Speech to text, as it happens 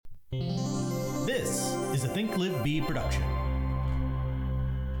This is a Think Live Be production.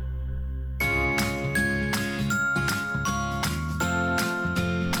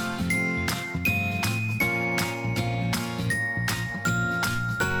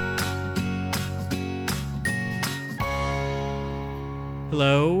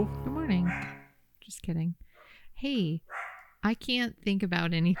 Hello. Good morning. Just kidding. Hey, I can't think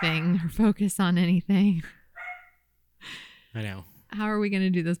about anything or focus on anything. I know. How are we going to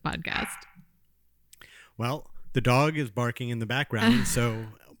do this podcast? Well, the dog is barking in the background, so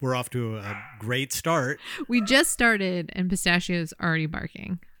we're off to a great start. We just started and Pistachio's already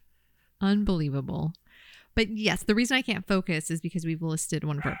barking. Unbelievable. But yes, the reason I can't focus is because we've listed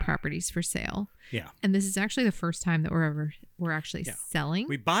one of our properties for sale. Yeah. And this is actually the first time that we're actually selling.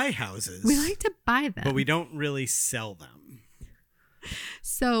 We buy houses. We like to buy them. But we don't really sell them.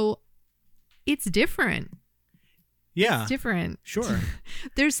 So it's different. Yeah. It's different. Sure.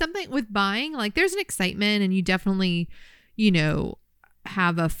 There's something with buying, like there's an excitement and you definitely,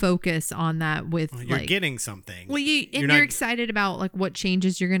 have a focus on that with you're getting something. Well, you're excited about like what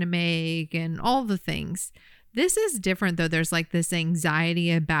changes you're going to make and all the things. This is different though. There's like this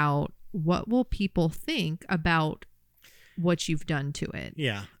anxiety about what will people think about what you've done to it.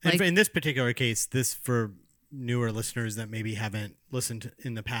 Yeah. Like, and in this particular case, this for newer listeners that maybe haven't listened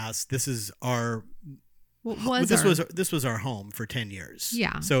in the past, this is our this was our home for 10 years.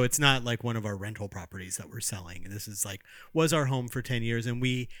 Yeah. So it's not like one of our rental properties that we're selling. This is was our home for 10 years. And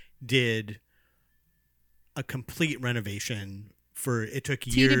we did a complete renovation it took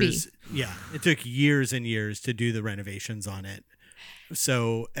years. Yeah. It took years and years to do the renovations on it.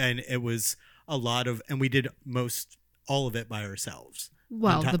 So, and it was a lot and we did all of it by ourselves.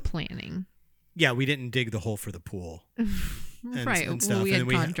 Well, the planning. Yeah. We didn't dig the hole for the pool. Right. And stuff. Well, we had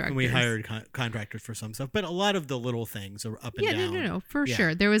contractors. And we hired contractors for some stuff, but a lot of the little things are up and down. No, for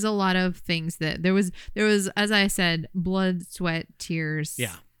sure. There was a lot of things that there was, as I said, blood, sweat, tears,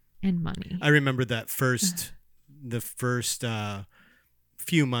 and money. I remember that the first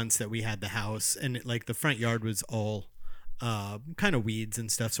few months that we had the house, and the front yard was all kind of weeds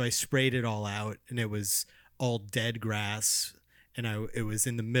and stuff. So I sprayed it all out, and it was all dead grass, and it was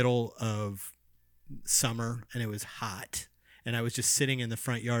in the middle of summer, and it was hot. And I was just sitting in the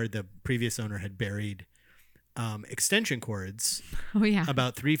front yard. The previous owner had buried extension cords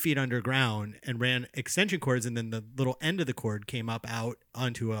about 3 feet underground and ran extension cords. And then the little end of the cord came up out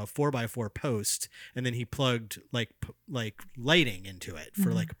onto a 4x4 post. And then he plugged like lighting into it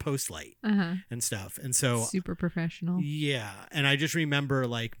for like a post light and stuff. And so super professional. Yeah. And I just remember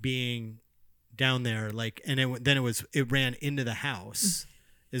being down there and it ran into the house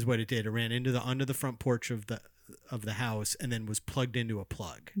is what it did. It ran onto the front porch of the house and then was plugged into a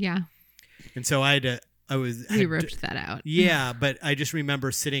plug. Yeah. And so we ripped that out. Yeah. But I just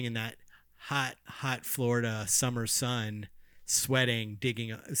remember sitting in that hot Florida summer sun, sweating,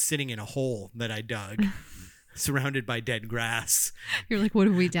 sitting in a hole that I dug, surrounded by dead grass. You're like, what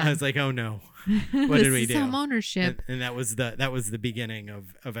have we done? I was like, oh no, what did we do? Home ownership. And that was the beginning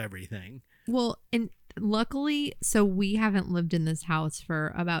of everything. Well, and luckily, so we haven't lived in this house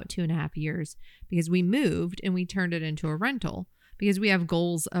for about 2.5 years because we moved and we turned it into a rental because we have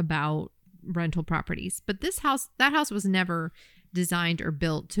goals about rental properties. But that house was never designed or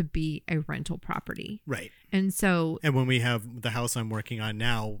built to be a rental property. Right. And when we have the house I'm working on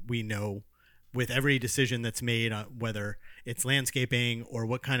now, we know with every decision that's made, whether it's landscaping or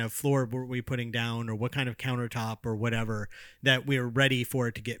what kind of floor were we putting down or what kind of countertop or whatever, that we're ready for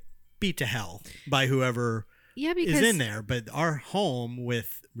it to get beat to hell by whoever is in there. But our home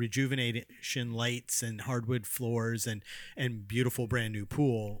with rejuvenation lights and hardwood floors and beautiful brand new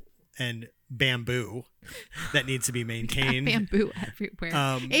pool and bamboo that needs to be maintained. Bamboo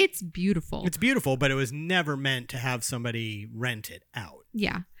everywhere. It's beautiful. It's beautiful, but it was never meant to have somebody rent it out.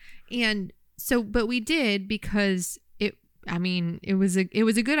 Yeah. And so, but we did because it was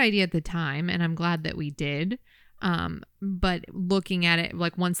a good idea at the time, and I'm glad that we did. But looking at it,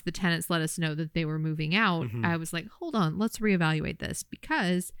 once the tenants let us know that they were moving out, I was like, hold on, let's reevaluate this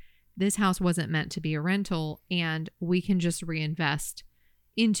because this house wasn't meant to be a rental and we can just reinvest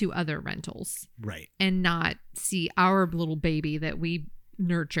into other rentals. Right. And not see our little baby that we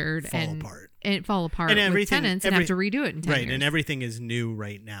nurtured fall apart and with tenants and have to redo it in 10 right years. And everything is new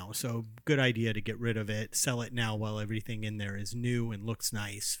right now, so good idea to get rid of it, sell it now while everything in there is new and looks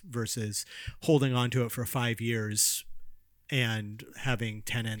nice versus holding on to it for 5 years and having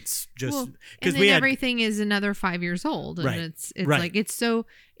tenants just because everything is another 5 years old and it's like it's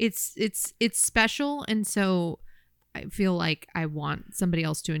special, and so I feel like I want somebody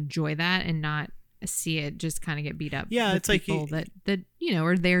else to enjoy that and not see it just kind of get beat up. Yeah, with it's like people that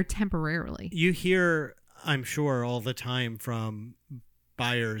are there temporarily. You hear, I'm sure, all the time from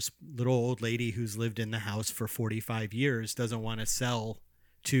buyers, little old lady who's lived in the house for 45 years doesn't want to sell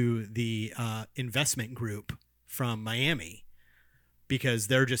to the investment group from Miami because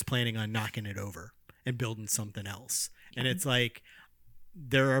they're just planning on knocking it over and building something else. And it's like,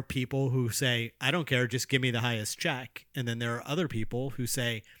 there are people who say, I don't care, just give me the highest check. And then there are other people who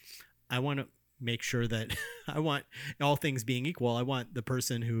say, I want to make sure that I want, all things being equal, I want the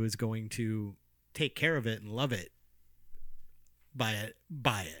person who is going to take care of it and love it, buy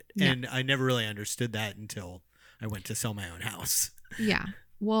it. Yeah. And I never really understood that until I went to sell my own house. Yeah.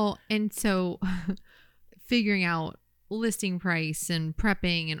 Well, and so figuring out listing price and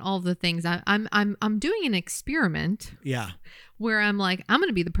prepping and all the things, I'm doing an experiment. Yeah. Where I'm like, I'm going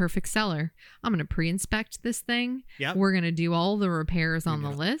to be the perfect seller. I'm going to pre-inspect this thing. Yep. We're going to do all the repairs on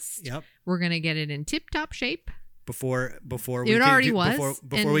the list. Yep. We're going to get it in tip-top shape. Before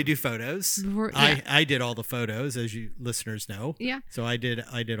we do photos. I did all the photos, as you listeners know. Yeah. So I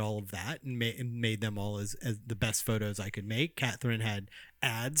did all of that and made them all as the best photos I could make. Catherine had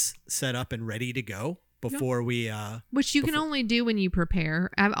ads set up and ready to go before we which you can only do when you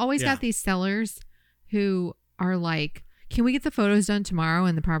prepare. I've always got these sellers who are like, can we get the photos done tomorrow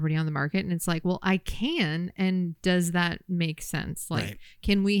and the property on the market? And it's like, well, I can. And does that make sense? Like,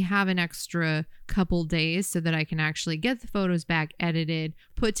 Can we have an extra couple days so that I can actually get the photos back edited,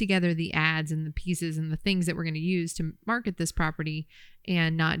 put together the ads and the pieces and the things that we're going to use to market this property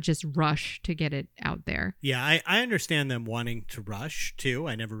and not just rush to get it out there? Yeah, I understand them wanting to rush too.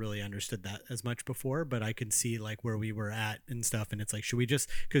 I never really understood that as much before, but I could see like where we were at and stuff. And it's like, should we just,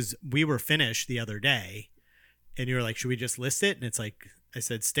 because we were finished the other day. And you were like, should we just list it? And it's like, I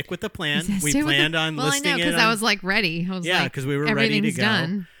said, stick with the plan. We planned on listing it. Well, I know, because I was like ready. I was because we were ready to go.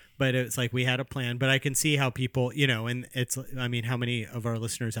 Done. But it's like we had a plan. But I can see how people, and it's, I mean, how many of our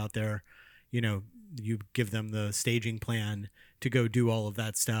listeners out there, you give them the staging plan to go do all of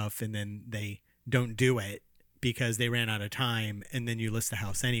that stuff. And then they don't do it because they ran out of time. And then you list the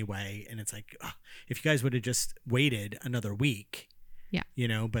house anyway. And it's like, if you guys would have just waited another week. Yeah.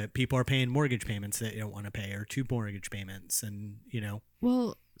 But people are paying mortgage payments that you don't want to pay, or 2 mortgage payments, and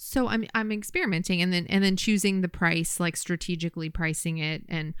Well, so I'm experimenting and then choosing the price, like strategically pricing it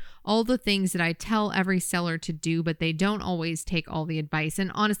and all the things that I tell every seller to do, but they don't always take all the advice. And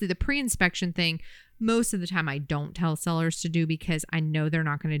honestly, the pre-inspection thing, most of the time I don't tell sellers to do because I know they're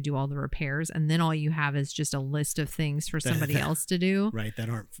not going to do all the repairs. And then all you have is just a list of things for somebody else to do. Right. That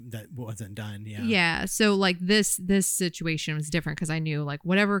wasn't done. Yeah. Yeah. So like this situation was different because I knew like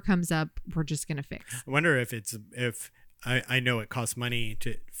whatever comes up, we're just going to fix. I wonder if I know it costs money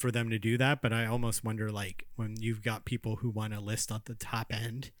for them to do that, but I almost wonder like when you've got people who want to list at the top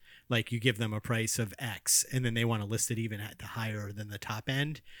end, like you give them a price of X and then they want to list it even at the higher than the top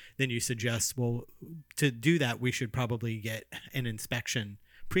end, then you suggest, well, to do that, we should probably get an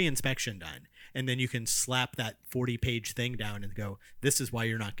pre-inspection done. And then you can slap that 40-page thing down and go, this is why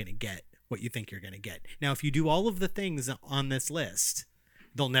you're not going to get what you think you're going to get. Now, if you do all of the things on this list,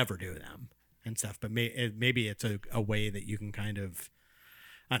 they'll never do them and stuff. But maybe it's a way that you can kind of,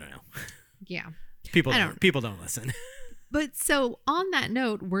 I don't know. Yeah. People don't listen. But so on that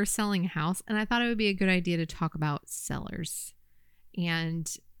note, we're selling a house, and I thought it would be a good idea to talk about sellers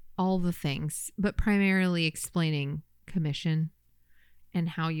and all the things, but primarily explaining commission and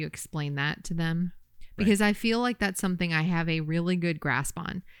how you explain that to them. Because I feel like that's something I have a really good grasp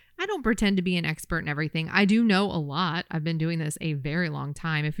on. I don't pretend to be an expert in everything. I do know a lot. I've been doing this a very long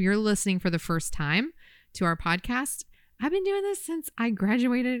time. If you're listening for the first time to our podcast, I've been doing this since I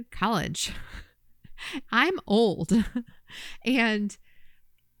graduated college. I'm old. And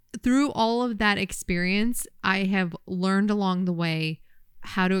through all of that experience, I have learned along the way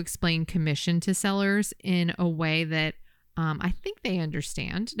how to explain commission to sellers in a way that I think they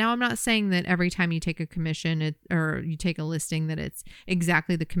understand. Now, I'm not saying that every time you take a commission or you take a listing that it's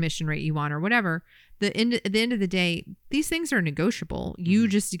exactly the commission rate you want or whatever. At the end of the day, these things are negotiable. You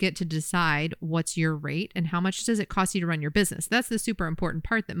just get to decide what's your rate and how much does it cost you to run your business. That's the super important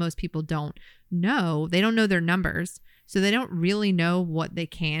part that most people don't know. They don't know their numbers. So they don't really know what they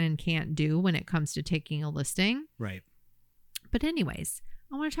can and can't do when it comes to taking a listing. Right. But anyways,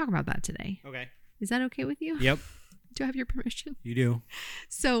 I want to talk about that today. Okay. Is that okay with you? Yep. Do I have your permission? You do.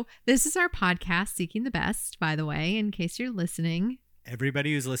 So this is our podcast, Seeking the Best, by the way, in case you're listening.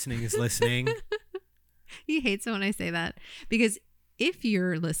 Everybody who's listening is listening. He hates it when I say that because if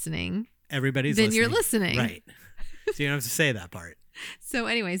you're listening, everybody's then listening. You're listening. Right. So you don't have to say that part. So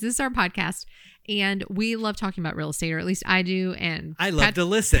anyways, this is our podcast. And we love talking about real estate, or at least I do. And I love to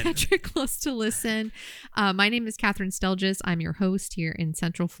listen. Patrick loves to listen. My name is Catherine Stelgis. I'm your host here in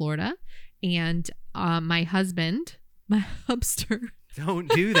Central Florida. And my husband, my hubster. Don't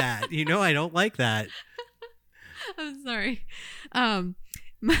do that. You know I don't like that. I'm sorry.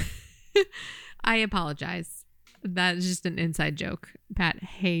 I apologize. That is just an inside joke. Pat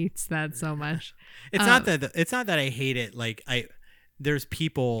hates that so much. It's not that I hate it. Like there's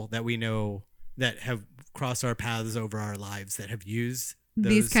people that we know that have crossed our paths over our lives that have used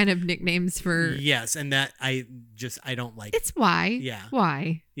these kind of nicknames for. Yes, and that I don't like. It's why. Yeah.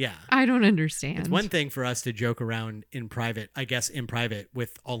 Why? Yeah. I don't understand. It's one thing for us to joke around in private, I guess in private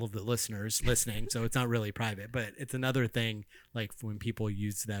with all of the listeners listening, so it's not really private, but it's another thing like when people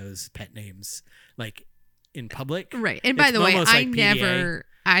use those pet names like in public. Right. And by the way,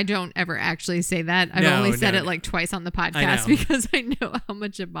 I don't ever actually say that. I've only said it like twice on the podcast because I know how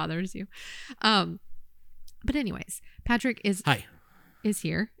much it bothers you. But anyways, Patrick is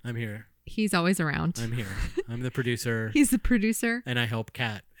here. I'm here. He's always around. I'm here. I'm the producer. He's the producer. And I help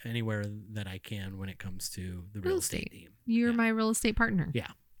Kat anywhere that I can when it comes to the real estate team. You're my real estate partner.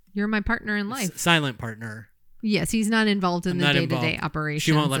 Yeah. You're my partner in life. Silent partner. Yes, he's not involved in the day-to-day operations.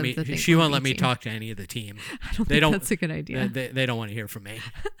 She won't let me. She won't let me talk to any of the team. I don't think that's a good idea. They don't want to hear from me.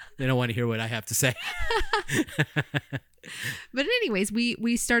 They don't want to hear what I have to say. But anyways,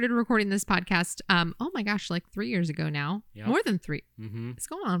 we started recording this podcast. Oh my gosh, like 3 years ago now. Yep. More than 3. Mm-hmm. It's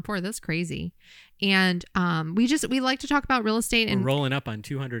going on 4. That's crazy. And we like to talk about real estate. We're rolling up on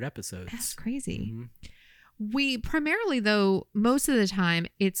 200 episodes. That's crazy. Mm-hmm. We primarily, though, most of the time,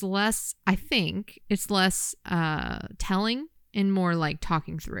 it's less telling and more like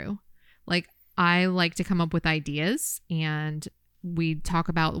talking through. Like, I like to come up with ideas and we talk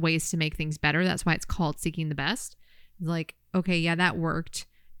about ways to make things better. That's why it's called Seeking the Best. It's like, okay, yeah, that worked.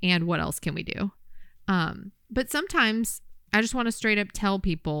 And what else can we do? But sometimes I just want to straight up tell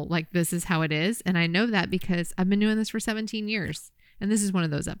people, like, this is how it is. And I know that because I've been doing this for 17 years. And this is one of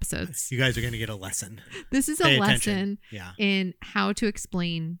those episodes. You guys are going to get a lesson. This is a lesson in how to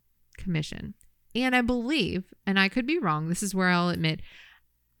explain commission. And I believe, and I could be wrong, this is where I'll admit,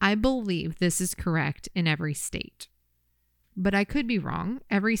 I believe this is correct in every state. But I could be wrong.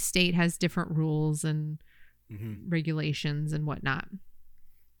 Every state has different rules and regulations and whatnot.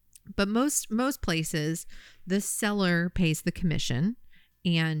 But most places, the seller pays the commission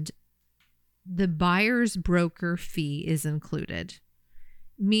and the buyer's broker fee is included.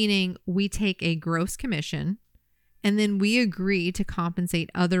 Meaning we take a gross commission and then we agree to compensate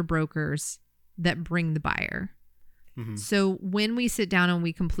other brokers that bring the buyer. Mm-hmm. So when we sit down and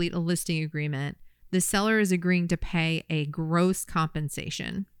we complete a listing agreement, the seller is agreeing to pay a gross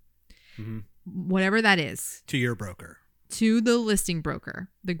compensation, whatever that is. To your broker. To the listing broker.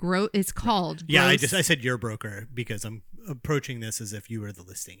 It's called. Yeah, I said your broker because I'm approaching this as if you were the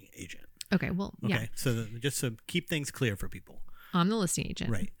listing agent. Okay, well, yeah. Okay, so just to keep things clear for people. I'm the listing agent.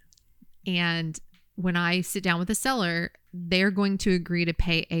 Right. And when I sit down with the seller, they're going to agree to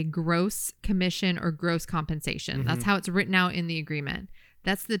pay a gross commission or gross compensation. Mm-hmm. That's how it's written out in the agreement.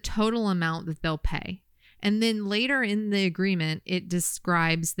 That's the total amount that they'll pay. And then later in the agreement, it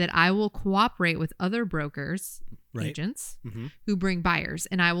describes that I will cooperate with other brokers, agents, who bring buyers,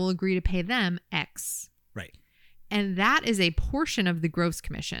 and I will agree to pay them X. Right. And that is a portion of the gross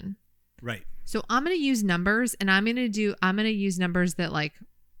commission. Right. So I'm going to use numbers, and I'm going to use numbers that like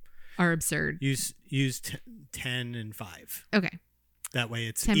are absurd. Use 10 and 5. Okay. That way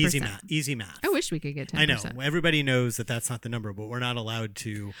it's 10%. Easy math. I wish we could get 10%. I know. Everybody knows that that's not the number, but we're not allowed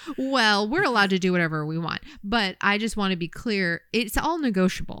to. Well, we're allowed to do whatever we want, but I just want to be clear. It's all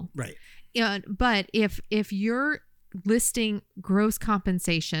negotiable. Right. But if your listing gross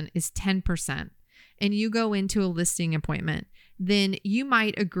compensation is 10% and you go into a listing appointment, then you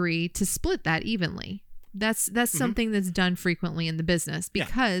might agree to split that evenly. That's something that's done frequently in the business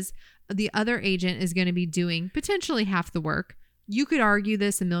because the other agent is going to be doing potentially half the work. You could argue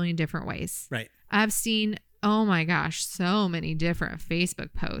this a million different ways. Right. I've seen, oh my gosh, so many different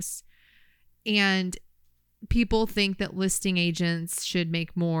Facebook posts. And people think that listing agents should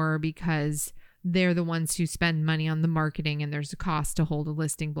make more because they're the ones who spend money on the marketing and there's a cost to hold a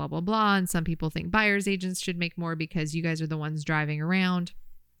listing, blah, blah, blah. And some people think buyer's agents should make more because you guys are the ones driving around.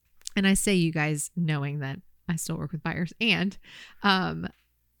 And I say you guys knowing that I still work with buyers and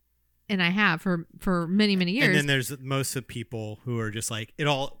I have for many, many years. And then there's most of people who are just like, it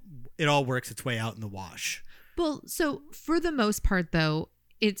all works its way out in the wash. Well, so for the most part though,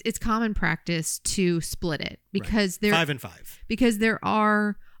 it's common practice to split it because right. 5 and 5. Because there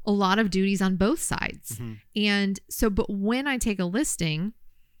are a lot of duties on both sides. Mm-hmm. And so, but when I take a listing,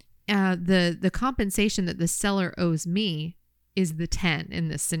 the compensation that the seller owes me is the 10 in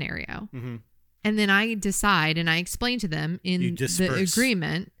this scenario. Mm-hmm. And then I decide and I explain to them in the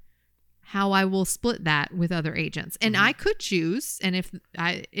agreement how I will split that with other agents. And I could choose, and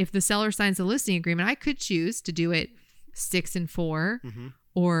if the seller signs a listing agreement, I could choose to do it 6 and 4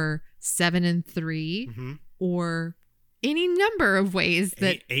 or 7 and 3 or any number of ways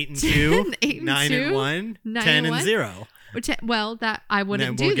that 8 and 2, 8 9 and 1, 10 and 0. Well, that I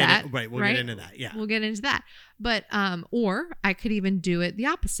wouldn't do that. We'll get into that. Yeah. We'll get into that. But or I could even do it the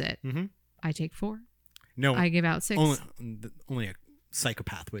opposite. I take 4. No. I give out 6. Only a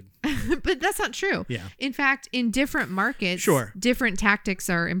psychopath would. But that's not true. Yeah. In fact, in different markets, sure, different tactics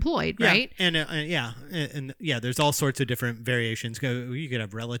are employed, right? And there's all sorts of different variations. You could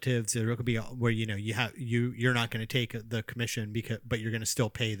have relatives. There could be where you're not going to take the commission but you're going to still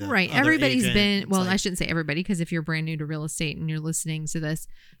pay the right. Other Everybody's agent. been It's I shouldn't say everybody, because if you're brand new to real estate and you're listening to this,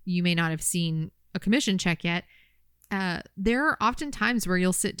 you may not have seen a commission check yet. There are often times where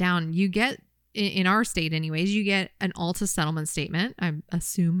you'll sit down. You get in our state anyways, you get an Alta settlement statement. I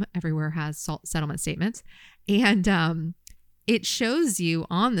assume everywhere has settlement statements. And it shows you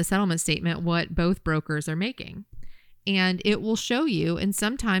on the settlement statement what both brokers are making. And it will show you, and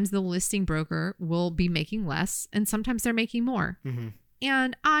sometimes the listing broker will be making less, and sometimes they're making more.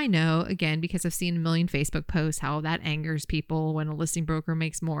 And I know, again, because I've seen a million Facebook posts, how that angers people when a listing broker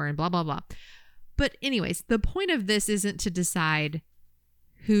makes more and blah, blah, blah. But anyways, the point of this isn't to decide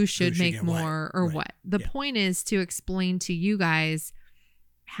who should make more or what. The point is to explain to you guys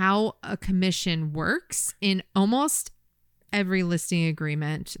how a commission works in almost every listing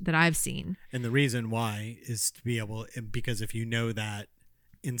agreement that I've seen. And the reason why is to be able, because if you know that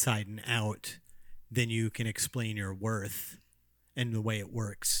inside and out, then you can explain your worth and the way it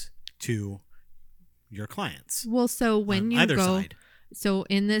works to your clients. Well, so when you either go, side. So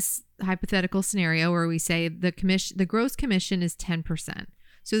in this hypothetical scenario where we say the gross commission is 10%.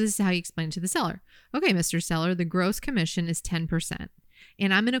 So this is how you explain it to the seller. Okay, Mr. Seller, the gross commission is 10%.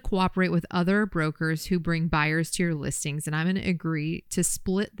 And I'm going to cooperate with other brokers who bring buyers to your listings, and I'm going to agree to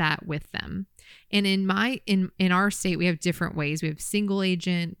split that with them. And in our state, we have different ways. We have single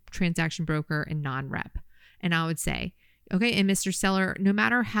agent, transaction broker, and non-rep. And I would say, okay, and Mr. Seller, no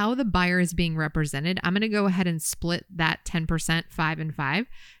matter how the buyer is being represented, I'm going to go ahead and split that 10%, 5 and 5.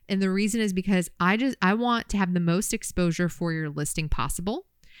 And the reason is because I want to have the most exposure for your listing possible.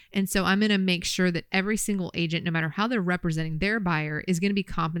 And so I'm going to make sure that every single agent, no matter how they're representing their buyer, is going to be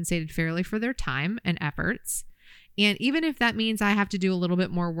compensated fairly for their time and efforts. And even if that means I have to do a little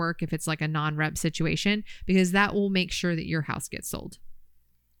bit more work, if it's like a non-rep situation, because that will make sure that your house gets sold.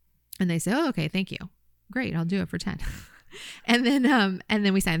 And they say, oh, okay, thank you. Great. I'll do it for 10. and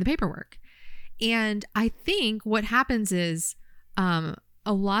then we sign the paperwork. And I think what happens is a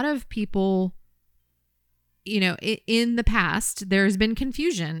lot of people, in the past, there's been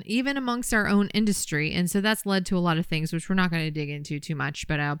confusion even amongst our own industry. And so that's led to a lot of things, which we're not going to dig into too much,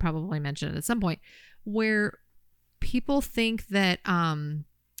 but I'll probably mention it at some point, where people think that,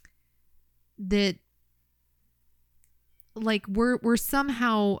 like we're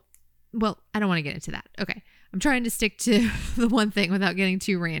somehow, well, I don't want to get into that. Okay. I'm trying to stick to the one thing without getting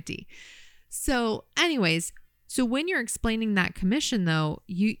too ranty. So anyways, so when you're explaining that commission though,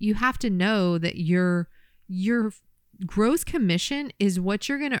 you have to know that your gross commission is what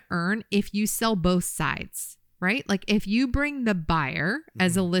you're going to earn if you sell both sides, right? Like if you bring the buyer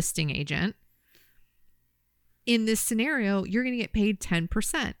as a listing agent, in this scenario, you're going to get paid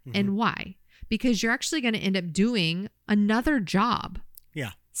 10%. And why? Because you're actually going to end up doing another job.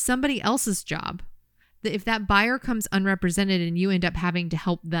 Yeah. Somebody else's job. If that buyer comes unrepresented and you end up having to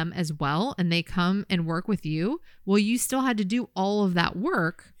help them as well, and they come and work with you, well, you still had to do all of that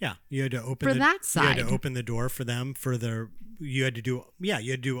work. Yeah, you had to open for that side. You had to open the door for them for their. You had to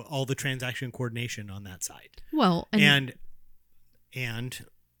do all the transaction coordination on that side. Well, and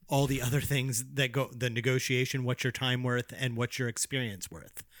all the other things that go, the negotiation, what's your time worth and what's your experience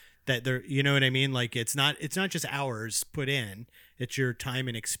worth. That they're, you know what I mean? Like it's not just hours put in; it's your time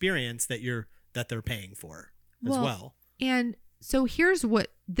and experience that they're paying for as well. And so here's what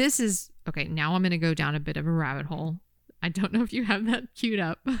this is. Okay, now I'm going to go down a bit of a rabbit hole. I don't know if you have that queued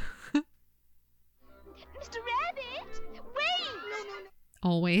up. Mr. Rabbit, wait!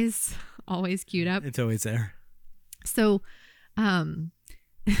 Always queued up. It's always there. So, now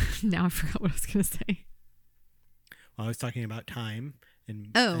I forgot what I was going to say. Well, I was talking about time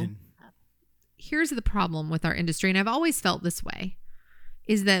and here's the problem with our industry, and I've always felt this way,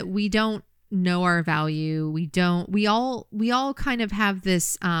 is that we don't know our value. We all kind of have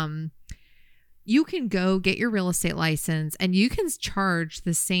this you can go get your real estate license and you can charge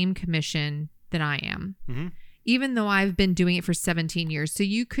the same commission that I am, even though I've been doing it for 17 years. So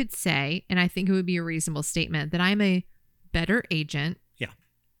you could say, and I think it would be a reasonable statement, that I'm a better agent. Yeah.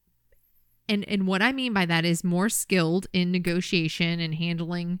 And what I mean by that is more skilled in negotiation and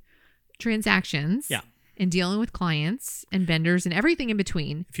handling transactions. Yeah. And dealing with clients and vendors and everything in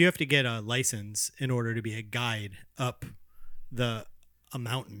between. If you have to get a license in order to be a guide up a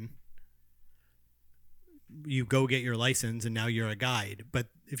mountain, you go get your license and now you're a guide. But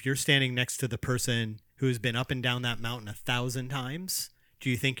if you're standing next to the person who's been up and down that mountain 1,000 times, do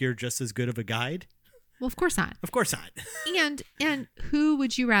you think you're just as good of a guide? Well, of course not. Of course not. And who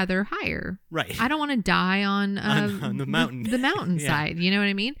would you rather hire? Right. I don't want to die on the mountain. The mountainside. Yeah. You know what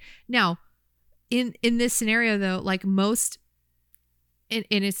I mean? Now, in this scenario though, like most, and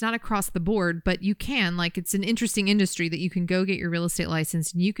it's not across the board, but you can, like, it's an interesting industry that you can go get your real estate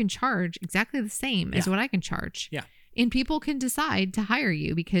license and you can charge exactly the same as what I can charge. Yeah. And people can decide to hire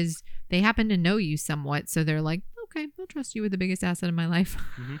you because they happen to know you somewhat. So they're like, okay, I'll trust you with the biggest asset of my life.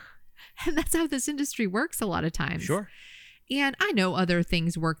 And that's how this industry works a lot of times. Sure. And I know other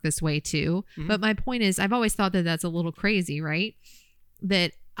things work this way too. But my point is, I've always thought that that's a little crazy, right?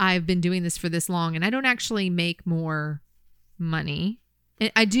 That I've been doing this for this long and I don't actually make more money.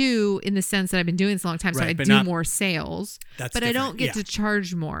 I do in the sense that I've been doing this a long time, so I do more sales, but I don't get to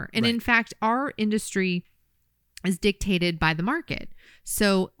charge more. And in fact, our industry is dictated by the market.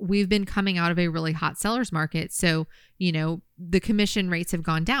 So we've been coming out of a really hot seller's market. So, you know, the commission rates have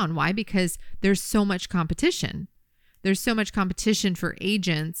gone down. Why? Because there's so much competition. There's so much competition for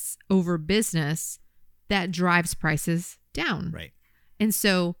agents over business that drives prices down. Right. And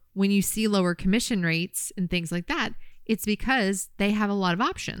so when you see lower commission rates and things like that, it's because they have a lot of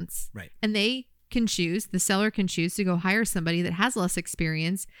options. Right. And they can choose, the seller can choose to go hire somebody that has less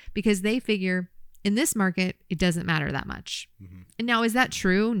experience because they figure in this market, it doesn't matter that much. And now, is that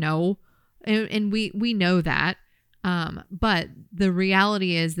true? No. And we know that. But the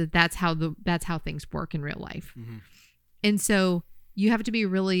reality is that that's how things work in real life. And so you have to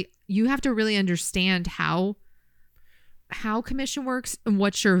really understand how commission works and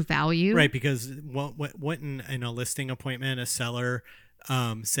what's your value. Right, because what in a listing appointment, a seller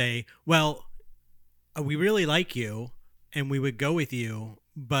say, well, we really like you and we would go with you,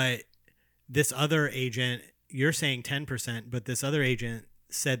 but this other agent, you're saying 10%, but this other agent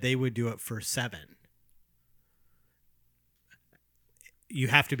said they would do it for 7%. You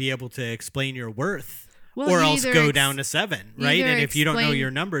have to be able to explain your worth, or else go down to 7%, right? And if you don't know your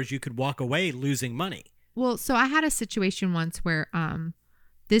numbers, you could walk away losing money. Well, so I had a situation once where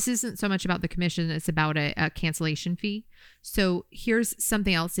this isn't so much about the commission, it's about a cancellation fee. So here's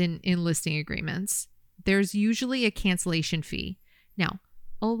something else in listing agreements. There's usually a cancellation fee. Now,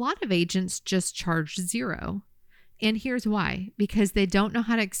 a lot of agents just charge 0. And here's why. Because they don't know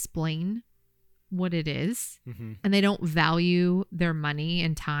how to explain what it is, and they don't value their money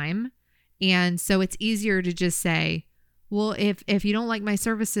and time. And so it's easier to just say, well, if you don't like my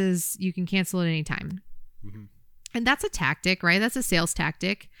services, you can cancel at any time. And that's a tactic, right? That's a sales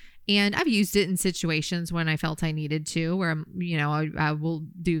tactic. And I've used it in situations when I felt I needed to, where I will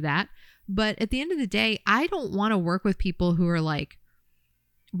do that. But at the end of the day, I don't want to work with people who are like,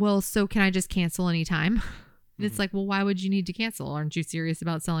 well, so can I just cancel anytime? And it's like, well, why would you need to cancel? Aren't you serious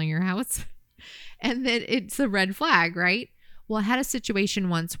about selling your house? And then it's a red flag, right? Well, I had a situation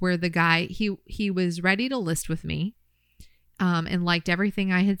once where the guy, he was ready to list with me and liked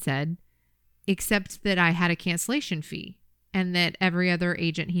everything I had said, except that I had a cancellation fee and that every other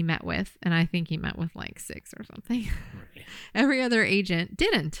agent he met with, and I think he met with like 6 or something, right. Every other agent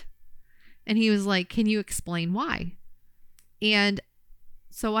didn't. And he was like, can you explain why? And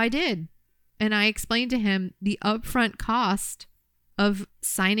so I did. And I explained to him the upfront cost of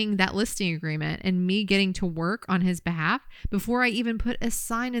signing that listing agreement and me getting to work on his behalf before I even put a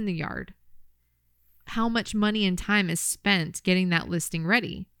sign in the yard. How much money and time is spent getting that listing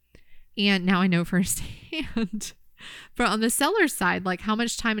ready. And now I know firsthand. But on the seller's side, like how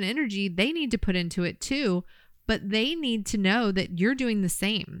much time and energy they need to put into it too. But they need to know that you're doing the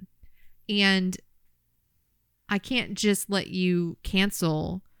same. And I can't just let you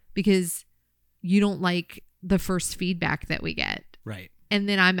cancel because you don't like the first feedback that we get. Right. And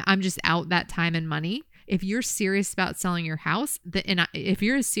then I'm just out that time and money. If you're serious about selling your house, if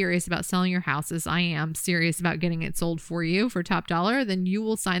you're as serious about selling your house as I am serious about getting it sold for you for top dollar, then you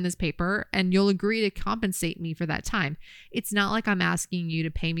will sign this paper and you'll agree to compensate me for that time. It's not like I'm asking you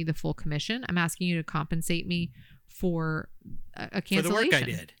to pay me the full commission. I'm asking you to compensate me for a cancellation. For the work I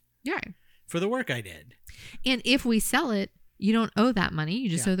did. Yeah. For the work I did. And if we sell it, You don't owe that money. You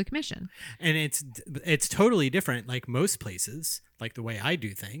just Yeah. owe the commission. And it's totally different. Like most places, like the way I do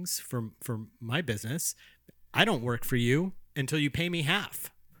things for my business, I don't work for you until you pay me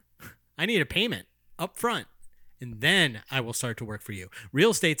half. I need a payment up front, and then I will start to work for you.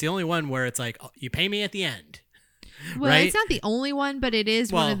 Real estate's the only one where it's like, you pay me at the end. Well, right? it's not the only one, but it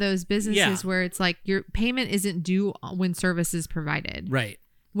is one of those businesses where it's like your payment isn't due when service is provided. Right.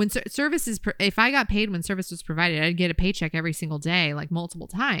 When if I got paid when service was provided, I'd get a paycheck every single day, like multiple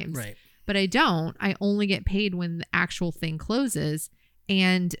times. Right. But I don't. I only get paid when the actual thing closes,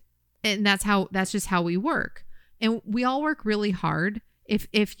 and that's just how we work. And we all work really hard.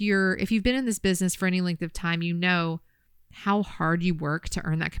 If you've been in this business for any length of time, you know how hard you work to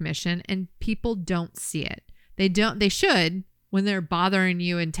earn that commission, and people don't see it. They should when they're bothering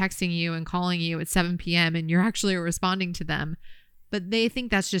you and texting you and calling you at 7 p.m. and you're actually responding to them. But they think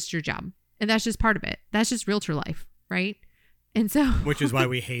that's just your job. And that's just part of it. That's just realtor life, right? And so which is why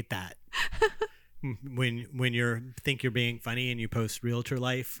we hate that. When you think you're being funny and you post realtor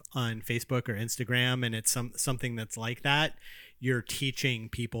life on Facebook or Instagram and it's something that's like that, you're teaching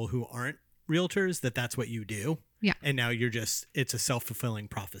people who aren't realtors that that's what you do. Yeah. And now it's a self-fulfilling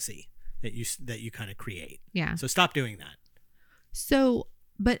prophecy that you kind of create. Yeah. So stop doing that. So,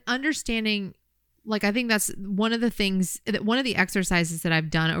 but understanding, like, I think that's one of the exercises that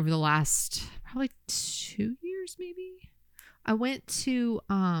I've done over the last probably 2 years, maybe. I went to,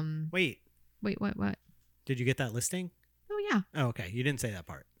 Wait, what? did you get that listing? Oh yeah. Oh, okay. You didn't say that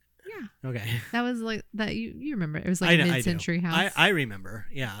part. Yeah. Okay. That was like that. You remember. It was like a mid-century house. I remember.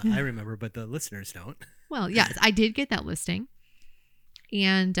 Yeah, I remember, but the listeners don't. Well, yes, I did get that listing.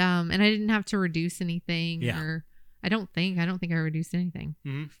 And I didn't have to reduce anything. Yeah. Or I don't think I reduced anything.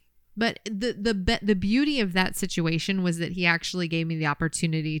 Mm-hmm. But the beauty of that situation was that he actually gave me the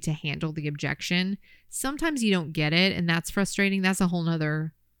opportunity to handle the objection. Sometimes you don't get it, and that's frustrating. That's a whole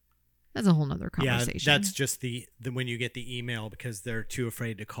nother conversation. Yeah, that's just the when you get the email because they're too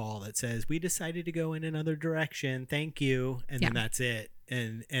afraid to call that says we decided to go in another direction. Thank you, and then that's it.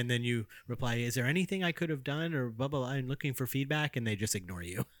 And then you reply, is there anything I could have done or blah blah blah? I'm looking for feedback, and they just ignore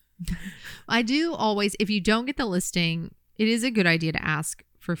you. I do always, if you don't get the listing, it is a good idea to ask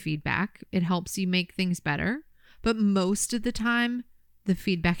for feedback. It helps you make things better. But most of the time, the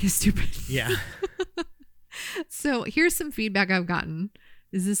feedback is stupid. Yeah. So here's some feedback I've gotten.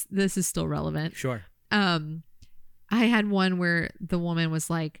 This is still relevant? Sure. I had one where the woman was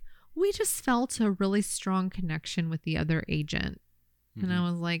like, we just felt a really strong connection with the other agent. Mm-hmm. And I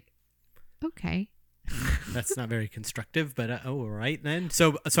was like, okay. That's not very constructive, but all right then.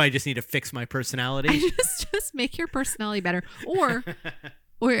 So I just need to fix my personality. I just make your personality better, or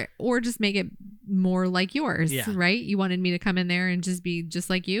just make it more like yours. Yeah. Right? You wanted me to come in there and just be just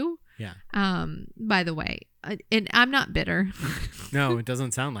like you. Yeah. By the way, and I'm not bitter. No, it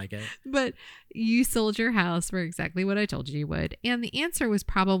doesn't sound like it. But you sold your house for exactly what I told you would. And the answer was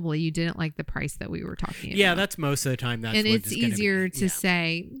probably you didn't like the price that we were talking about. Yeah, that's most of the time. That's and what it's easier to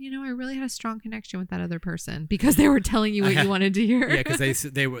say, I really had a strong connection with that other person because they were telling you what you wanted to hear. Yeah, because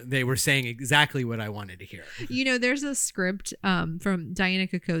they were saying exactly what I wanted to hear. There's a script from Diana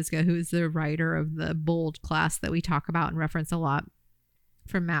Kokoska, who is the writer of the Bold class that we talk about and reference a lot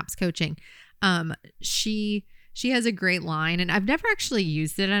from MAPS coaching. She has a great line, and I've never actually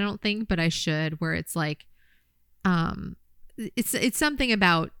used it, I don't think, but I should, where it's like, it's something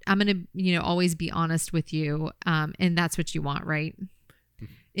about, I'm going to, always be honest with you. And that's what you want, right?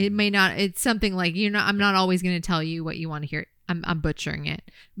 It may not, it's something like, I'm not always going to tell you what you want to hear. I'm butchering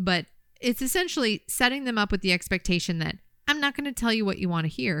it, but it's essentially setting them up with the expectation that I'm not going to tell you what you want to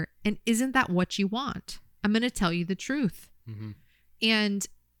hear. And isn't that what you want? I'm going to tell you the truth. Mm-hmm. And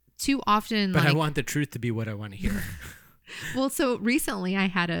too often, but I want the truth to be what I want to hear. Well, so recently I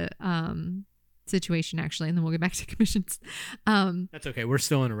had a situation actually, and then we'll get back to commissions. That's okay. We're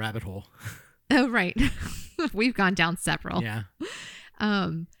still in a rabbit hole. Oh, right. We've gone down several. Yeah.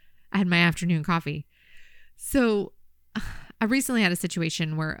 I had my afternoon coffee. So I recently had a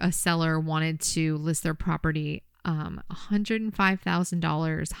situation where a seller wanted to list their property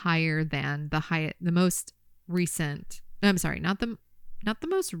 $105,000 higher than the most recent. I'm sorry, not the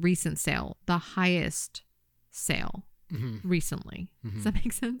most recent sale, the highest sale recently. Mm-hmm. Does that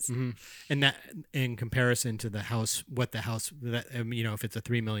make sense? Mm-hmm. And that in comparison to the house, if it's a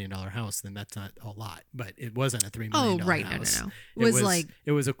 $3 million house, then that's not a lot, but it wasn't a $3 million house. No. It was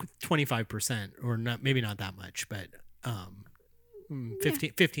it was a 25% or not, maybe not that much, but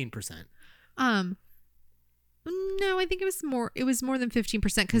 15%. No, I think it was more than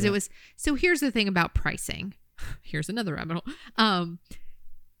 15% because it was, so here's the thing about pricing. Here's another rabbit hole.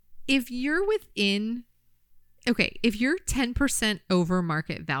 If you're within Okay, if you're 10% over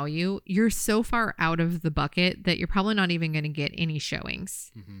market value, you're so far out of the bucket that you're probably not even going to get any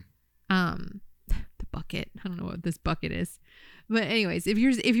showings. The bucket. I don't know what this bucket is. But anyways, if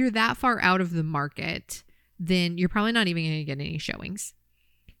you're that far out of the market, then you're probably not even going to get any showings.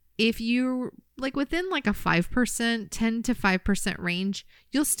 If you're like within like a 5%, 10 to 5% range,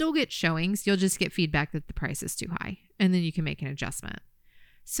 you'll still get showings. You'll just get feedback that the price is too high, and then you can make an adjustment.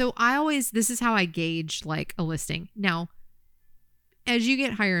 So this is how I gauge like a listing. Now, as you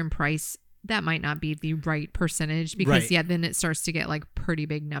get higher in price, that might not be the right percentage because then it starts to get like pretty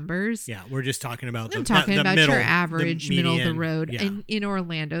big numbers. Yeah, we're just talking about I'm talking about middle, your average middle of the road. Yeah. And in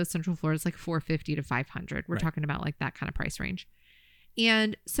Orlando, Central Florida is like $450 to $500. We're Right. talking about like that kind of price range.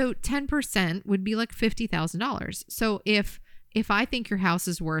 And so 10% would be like $50,000. So if I think your house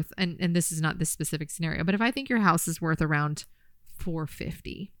is worth, and this is not this specific scenario, but if I think your house is worth around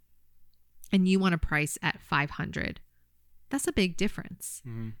 $450 and you want to price at $500, that's a big difference.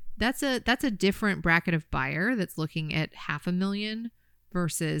 Mm-hmm. That's a different bracket of buyer that's looking at $500,000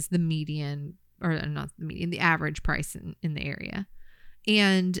 versus the median, or not the median, the average price in the area.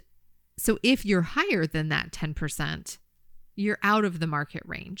 And so if you're higher than that 10%, you're out of the market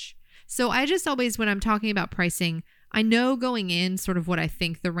range. So I just always, when I'm talking about pricing, I know going in sort of what I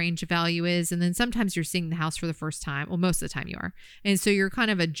think the range of value is. And then sometimes you're seeing the house for the first time. Well, most of the time you are. And so you're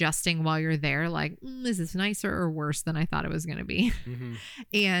kind of adjusting while you're there. Like, is this nicer or worse than I thought it was going to be? Mm-hmm.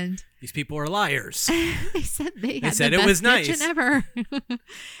 And these people are liars. they said they had said the it best was nice kitchen ever.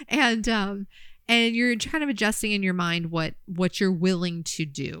 and you're kind of adjusting in your mind what you're willing to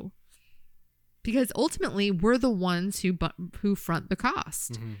do. Because ultimately we're the ones who front the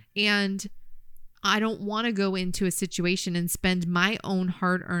cost. Mm-hmm. And I don't want to go into a situation and spend my own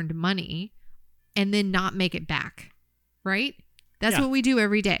hard-earned money and then not make it back, right? That's what we do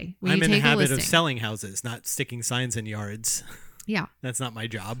every day. When I'm you in take the a habit listing. of selling houses, not sticking signs in yards. Yeah. That's not my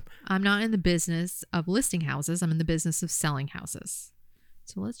job. I'm not in the business of listing houses. I'm in the business of selling houses.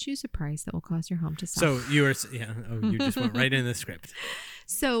 So let's choose a price that will cause your home to sell. So you just went right in the script.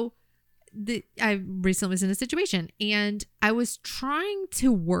 So I recently was in a situation and I was trying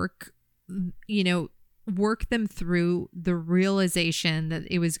to work them through the realization that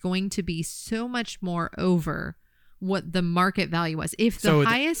it was going to be so much more over what the market value was. If the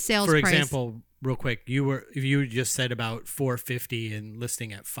highest sales price, for example, real quick, you just said about $450 and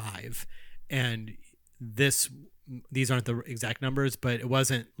listing at $5, and these aren't the exact numbers, but it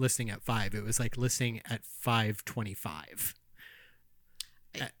wasn't listing at $5. It was like listing at $525.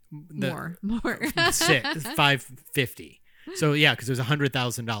 More. $550. So yeah, because it was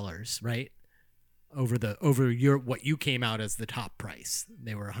 $100,000, right? Over what you came out as the top price.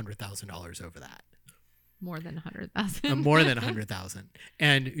 They were $100,000 over that. More than 100,000. More than 100,000.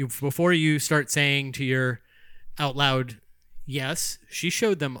 And before you start saying to your out loud, yes, she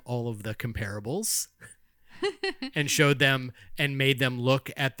showed them all of the comparables. And showed them and made them look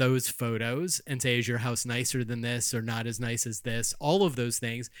at those photos and say, is your house nicer than this or not as nice as this? All of those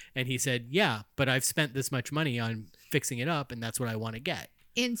things. And he said, yeah, but I've spent this much money on fixing it up, and that's what I want to get.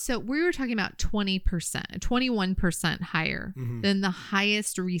 And so we were talking about 20%, 21% higher than the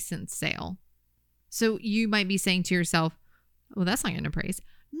highest recent sale. So you might be saying to yourself, well, that's not going to appraise.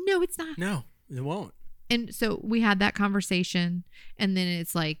 No, it's not. No, it won't. And so we had that conversation, and then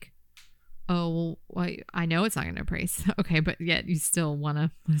it's like, oh, well, I know it's not going to appraise. Okay, but yet you still want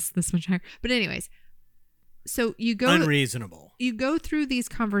to list this much higher. But anyways, so you go unreasonable. You go through these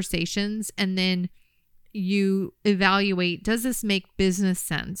conversations, and then you evaluate, does this make business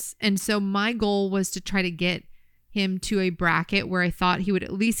sense? And so my goal was to try to get him to a bracket where I thought he would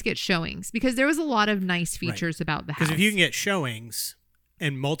at least get showings, because there was a lot of nice features about the house. Because if you can get showings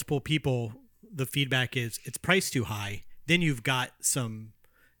and multiple people, the feedback is it's priced too high, then you've got some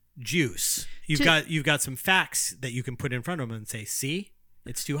juice. You've got some facts that you can put in front of them and say, see,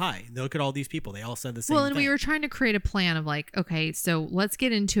 it's too high. Look at all these people. They all said the same thing. Well, and we were trying to create a plan of like, okay, so let's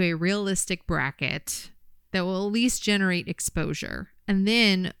get into a realistic bracket that will at least generate exposure. And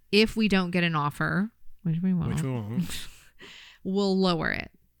then if we don't get an offer, which we won't, we'll lower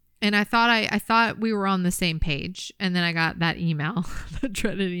it. And I thought we were on the same page. And then I got that email, the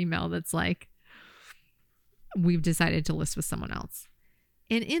dreaded email that's like, we've decided to list with someone else.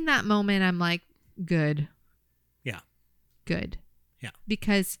 And in that moment, I'm like, good. Yeah. Good. Yeah.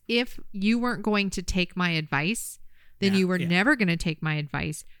 Because if you weren't going to take my advice, then you were never going to take my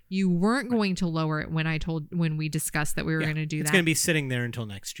advice. You weren't going to lower it when we discussed that we were going to do that. It's going to be sitting there until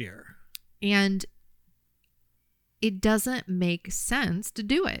next year. And it doesn't make sense to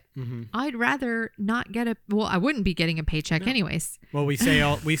do it. Mm-hmm. I'd rather not I wouldn't be getting a paycheck anyways. Well, we say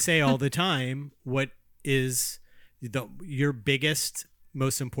all the time, what is your biggest,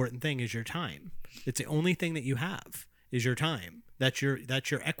 most important thing is your time. It's the only thing that you have is your time. That's your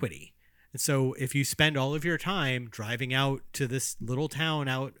equity. And so if you spend all of your time driving out to this little town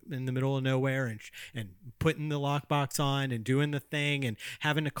out in the middle of nowhere and putting the lockbox on and doing the thing and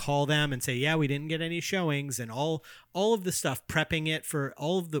having to call them and say, yeah, we didn't get any showings, and all of the stuff, prepping it for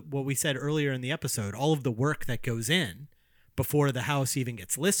all of the, what we said earlier in the episode, all of the work that goes in before the house even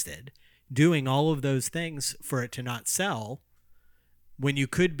gets listed, doing all of those things for it to not sell when you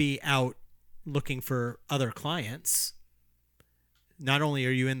could be out looking for other clients. Not only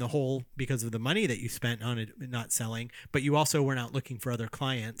are you in the hole because of the money that you spent on it not selling, but you also were not looking for other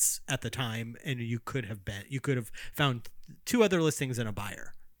clients at the time, and you could have found 2 other listings and a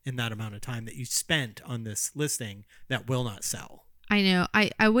buyer in that amount of time that you spent on this listing that will not sell. I know.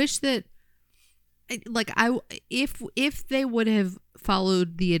 I wish that, if they would have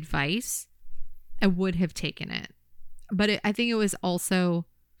followed the advice, I would have taken it. But I think it was also.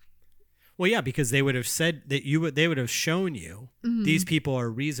 Well, yeah, because they would have said that they would have shown you these people are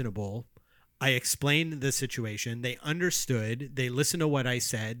reasonable. I explained the situation. They understood. They listened to what I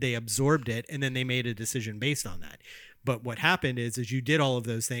said. They absorbed it, and then they made a decision based on that. But what happened is you did all of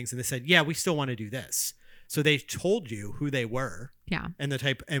those things, and they said, yeah, we still want to do this. So they told you who they were, and the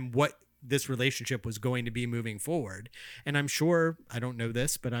type and what this relationship was going to be moving forward. And I'm sure, I don't know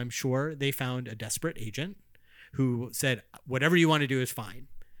this, but I'm sure they found a desperate agent who said, whatever you want to do is fine.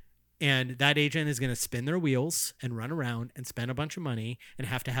 And that agent is going to spin their wheels and run around and spend a bunch of money and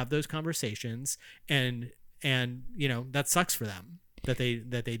have to have those conversations. And that sucks for them that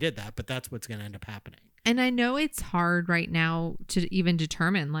they did that, but that's what's going to end up happening. And I know it's hard right now to even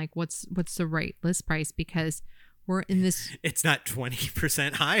determine what's the right list price, because we're in this. It's not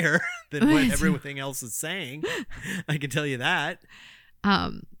 20% higher than what everything else is saying. I can tell you that.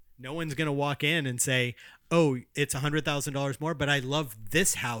 No one's going to walk in and say, oh, it's $100,000 more, but I love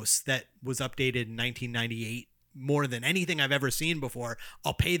this house that was updated in 1998 more than anything I've ever seen before.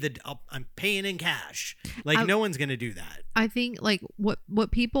 I'm paying in cash. No one's going to do that. I think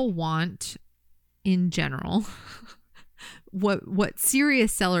what people want in general, what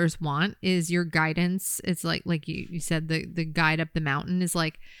serious sellers want is your guidance. It's like you said, the guide up the mountain is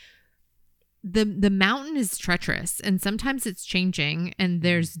the mountain is treacherous, and sometimes it's changing, and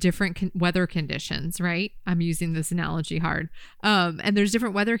there's different weather conditions, right? I'm using this analogy hard. And there's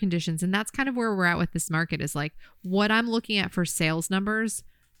different weather conditions, and that's kind of where we're at with this market, is what I'm looking at for sales numbers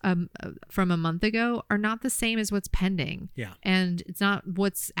from a month ago are not the same as what's pending. Yeah. And it's not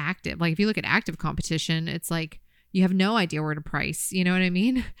what's active. If you look at active competition, it's you have no idea where to price, you know what I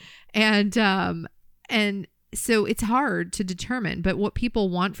mean? And so it's hard to determine, but what people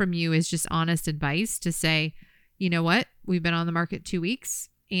want from you is just honest advice to say, you know what, we've been on the market 2 weeks,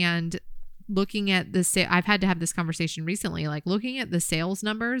 and looking at I've had to have this conversation recently, looking at the sales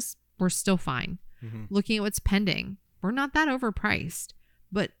numbers, we're still fine. Mm-hmm. Looking at what's pending, we're not that overpriced,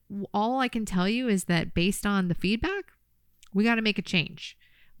 but all I can tell you is that based on the feedback, we got to make a change.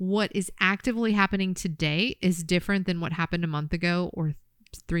 What is actively happening today is different than what happened a month ago, or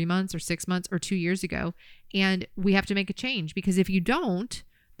 3 months or 6 months or 2 years ago. And we have to make a change, because if you don't,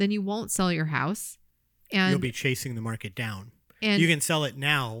 then you won't sell your house, and you'll be chasing the market down. And you can sell it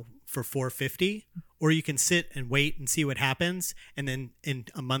now for $450, or you can sit and wait and see what happens, and then in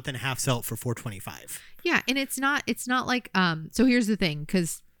a month and a half sell it for $425. Yeah. And it's not so here's the thing,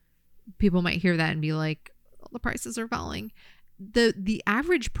 because people might hear that and be like, oh, the prices are falling. The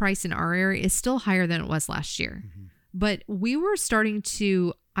average price in our area is still higher than it was last year. Mm-hmm. But we were starting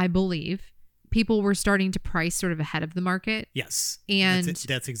to, I believe, people were starting to price sort of ahead of the market. Yes. And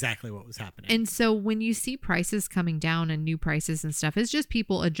that's exactly what was happening. And so when you see prices coming down and new prices and stuff, it's just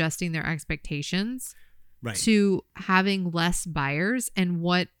people adjusting their expectations to having less buyers and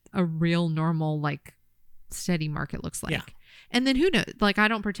what a real normal, steady market looks like. Yeah. And then who knows? I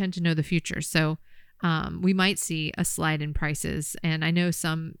don't pretend to know the future. So we might see a slide in prices. And I know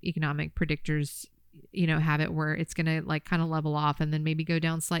some economic predictors have it where it's going to kind of level off and then maybe go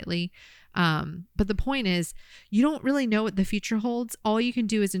down slightly. But the point is, you don't really know what the future holds. All you can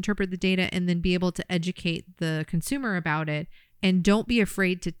do is interpret the data and then be able to educate the consumer about it. And don't be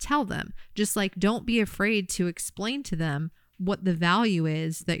afraid to tell them. Just don't be afraid to explain to them what the value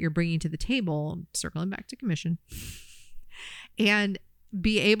is that you're bringing to the table, circling back to commission, and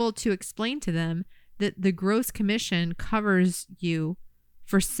be able to explain to them that the gross commission covers you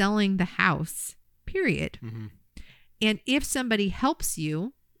for selling the house. Period. Mm-hmm. And if somebody helps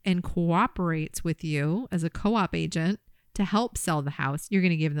you and cooperates with you as a co-op agent to help sell the house, you're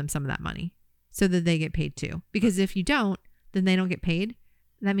going to give them some of that money so that they get paid too. Because if you don't, then they don't get paid.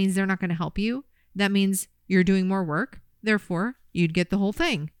 That means they're not going to help you. that means you're doing more work. Therefore, you'd get the whole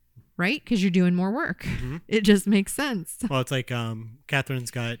thing, right? Because you're doing more work. Mm-hmm. It just makes sense. Well, it's like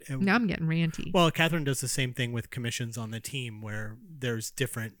Catherine's got. Now I'm getting ranty. Well, Catherine does the same thing with commissions on the team, where there's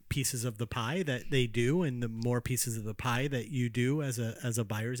different pieces of the pie that they do, and the more pieces of the pie that you do as a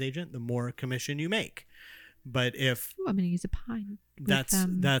buyer's agent, the more commission you make. But if Ooh, I'm going to use a pie.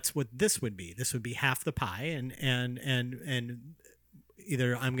 that's what this would be. This would be half the pie, and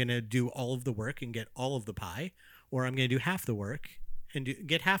either I'm going to do all of the work and get all of the pie, or I'm going to do half the work and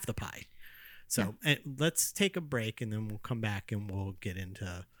get half the pie. So let's take a break, and then we'll come back and we'll get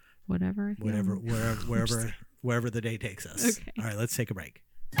into wherever the day takes us. Okay. All right, let's take a break.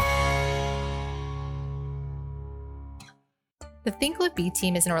 The Think Live Be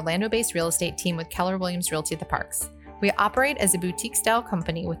team is an Orlando-based real estate team with Keller Williams Realty at the Parks. We operate as a boutique-style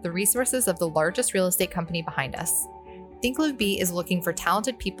company with the resources of the largest real estate company behind us. Think Live Be is looking for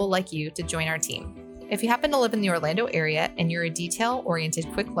talented people like you to join our team. If you happen to live in the Orlando area and you're a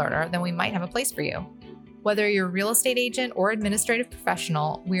detail-oriented quick learner, then we might have a place for you. Whether you're a real estate agent or administrative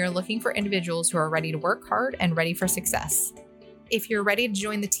professional, we are looking for individuals who are ready to work hard and ready for success. If you're ready to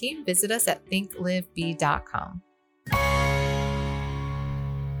join the team, visit us at thinklivebe.com.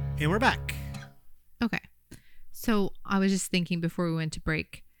 And we're back. Okay. So I was just thinking before we went to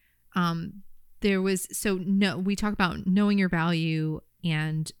break, we talk about knowing your value,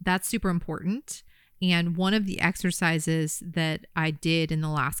 and that's super important. And one of the exercises that I did in the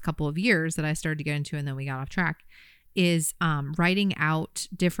last couple of years that I started to get into, and then we got off track, is writing out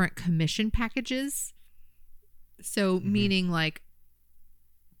different commission packages. So meaning like,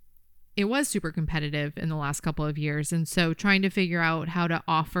 it was super competitive in the last couple of years. And so trying to figure out how to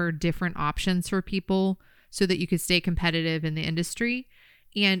offer different options for people so that you could stay competitive in the industry.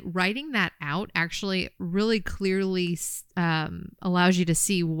 And writing that out actually really clearly allows you to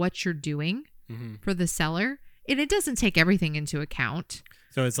see what you're doing for the seller. And it doesn't take everything into account.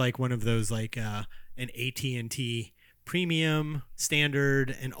 So it's like one of those like an AT&T premium,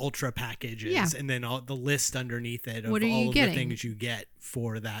 standard, and ultra packages. And then all the list underneath it of all of the things you get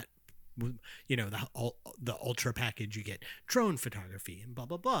for that. You know, the ultra package, you get drone photography and blah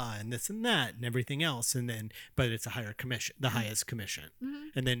blah blah and this and that and everything else, and then but it's a higher commission, the highest commission.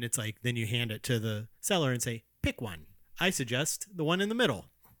 And then it's like, then you hand it to the seller and say, pick one. I suggest the one in the middle.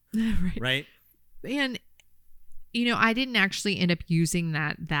 Right. And you know, I didn't actually end up using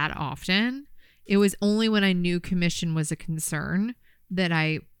that often. It was only when I knew commission was a concern that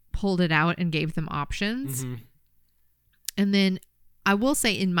I pulled it out and gave them options. And then I will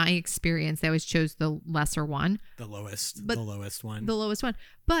say, in my experience, they always chose the lesser one. The lowest one.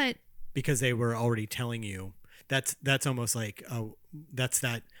 But because they were already telling you, that's almost like, that's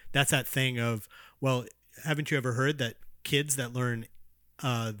that thing of, well, haven't you ever heard that kids that learn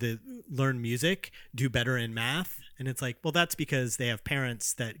music do better in math? And it's like, well, that's because they have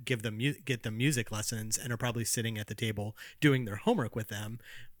parents that get them music lessons and are probably sitting at the table doing their homework with them.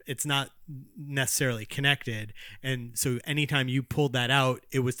 It's not necessarily connected. And so anytime you pulled that out,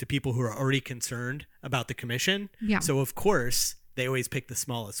 it was to people who are already concerned about the commission. Yeah. So of course they always pick the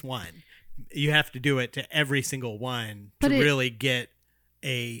smallest one. You have to do it to every single one to really get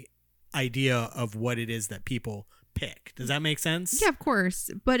a idea of what it is that people pick. Does that make sense? Yeah, of course.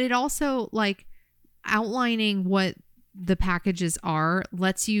 But it also, like, outlining what the packages are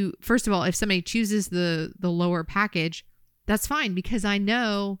lets you, first of all, if somebody chooses the lower package, that's fine, because I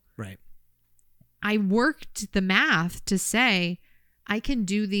know, right, I worked the math to say I can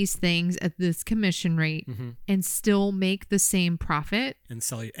do these things at this commission rate and still make the same profit and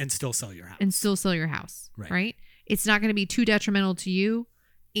still sell your house. Right? It's not going to be too detrimental to you,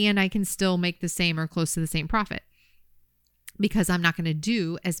 and I can still make the same or close to the same profit because I'm not going to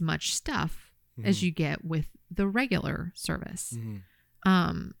do as much stuff as you get with the regular service.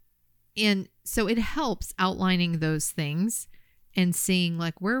 And so it helps outlining those things and seeing,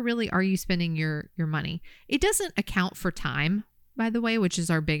 like, where really are you spending your money. It doesn't account for time, by the way, which is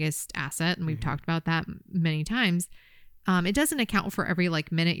our biggest asset. And we've talked about that many times. It doesn't account for every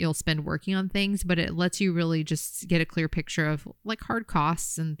minute you'll spend working on things, but it lets you really just get a clear picture of hard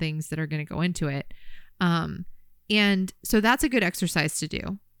costs and things that are going to go into it. And so that's a good exercise to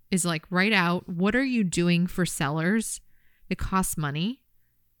do, is write out, what are you doing for sellers? It costs money.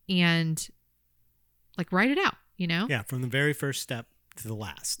 And write it out, Yeah, from the very first step to the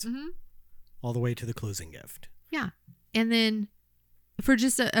last, all the way to the closing gift. Yeah. And then for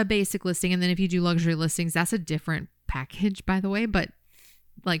just a basic listing, and then if you do luxury listings, that's a different package, by the way, but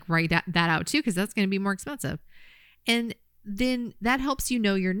write that out too, because that's going to be more expensive. And then that helps you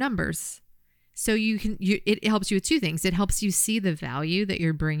know your numbers. So it helps you with two things. It helps you see the value that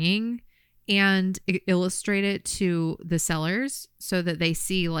you're bringing, and illustrate it to the sellers so that they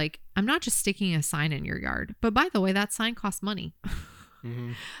see, like, I'm not just sticking a sign in your yard, but by the way, that sign costs money.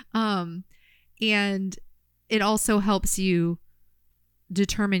 And it also helps you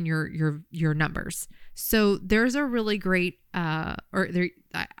determine your numbers. So there's a really great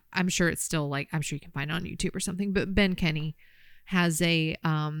I'm sure it's still, like, I'm sure you can find it on YouTube or something, but Ben Kenny has a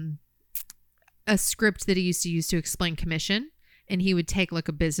script that he used to use to explain commission, and he would take like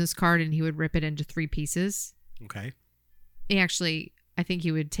a business card and he would rip it into 3 pieces. Okay. I think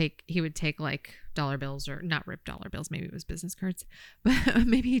he would take like dollar bills, or not rip dollar bills. Maybe it was business cards, but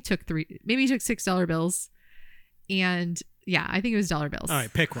maybe he took $6 bills. And yeah, I think it was dollar bills. All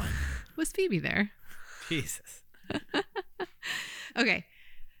right, pick one. Was Phoebe there? Jesus. Okay.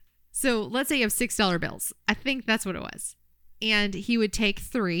 So let's say you have $6 bills. I think that's what it was. And he would take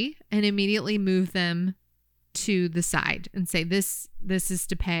 3 and immediately move them to the side and say, this is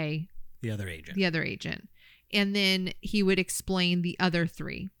to pay the other agent. And then he would explain the other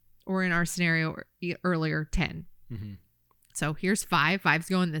 3, or in our scenario earlier, 10. Mm-hmm. So here's 5. 5's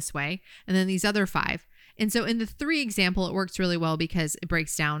going this way. And then these other 5. And so in the 3 example, it works really well because it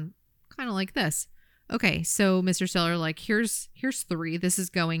breaks down kind of like this. Okay, so Mr. Seller, like, here's 3. This is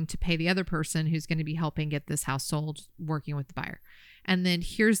going to pay the other person who's going to be helping get this house sold, working with the buyer. And then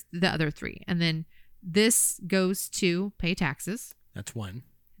here's the other 3. And then this goes to pay taxes. That's 1.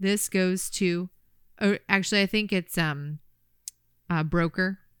 This goes to, actually, I think it's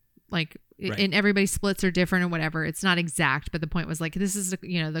broker. Like, right. And everybody's splits are different or whatever. It's not exact, but the point was, like, this is,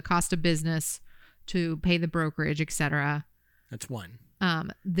 the cost of business to pay the brokerage, etc. That's 1.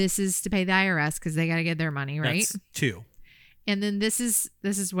 This is to pay the IRS because they got to get their money, right? That's 2. And then this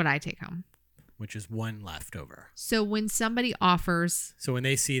is what I take home, which is 1 left over. So when somebody offers, so when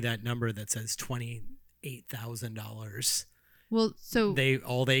they see that number that says $28,000, well, so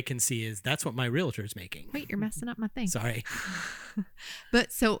all they can see is that's what my realtor is making. Wait, you're messing up my thing. Sorry.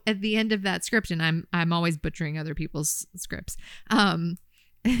 But so at the end of that script, and I'm always butchering other people's scripts,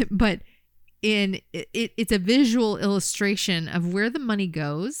 but it's a visual illustration of where the money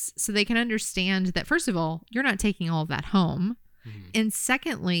goes, so they can understand that, first of all, you're not taking all of that home, and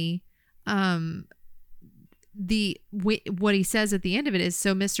secondly, what he says at the end of it is,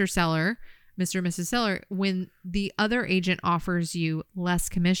 so Mr. and Mrs. Seller, when the other agent offers you less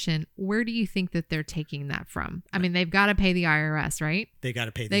commission, where do you think that they're taking that from? I mean, they've got to pay the IRS, right? They got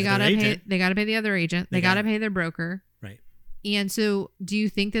to pay the other agent. They got to pay the other agent. They got to pay their broker. Right. And so, do you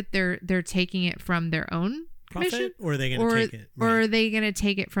think that they're taking it from their own commission, or are they going to take it? Right. Or are they going to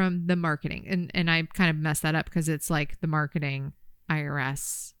take it from the marketing? And I kind of messed that up because it's like the marketing,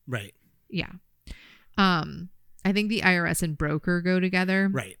 IRS. Right. Yeah. I think the IRS and broker go together.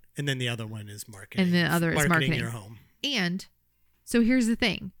 Right. And then the other one is marketing. And the other is marketing your home. And so here's the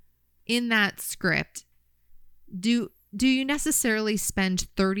thing. In that script, do you necessarily spend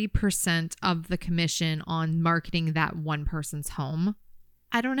 30% of the commission on marketing that one person's home?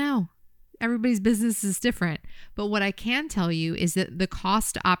 I don't know. Everybody's business is different. But what I can tell you is that the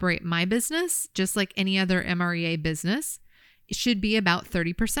cost to operate my business, just like any other MREA business, should be about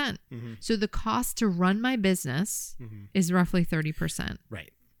 30%. Mm-hmm. So the cost to run my business is roughly 30%.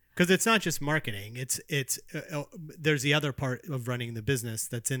 Right. Because it's not just marketing. It's there's the other part of running the business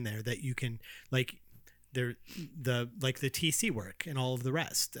that's in there that you can, like, the TC work and all of the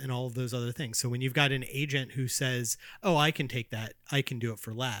rest and all of those other things. So when you've got an agent who says, "Oh, I can take that. I can do it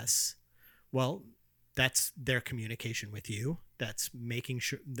for less." Well, that's their communication with you. That's making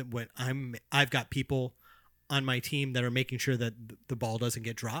sure that I've got people on my team that are making sure that the ball doesn't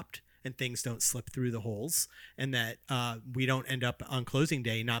get dropped and things don't slip through the holes, and that we don't end up on closing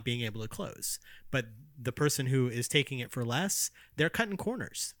day not being able to close. But the person who is taking it for less, they're cutting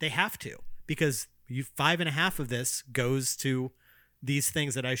corners. They have to, because 5.5 of this goes to these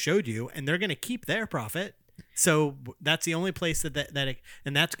things that I showed you, and they're going to keep their profit. So that's the only place that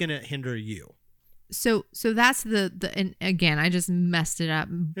and that's going to hinder you. So that's the and again, I just messed it up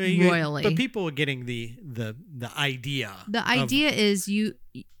royally. But people are getting the idea. The idea is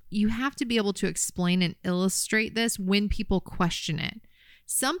you have to be able to explain and illustrate this when people question it.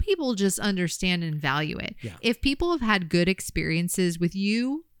 Some people just understand and value it. Yeah. If people have had good experiences with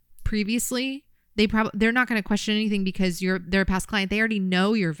you previously, they're not going to question anything because they're a past client. They already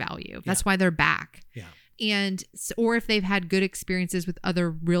know your value. That's why they're back. Yeah. Or if they've had good experiences with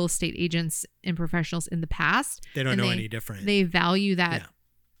other real estate agents and professionals in the past, they don't know any different. They value that,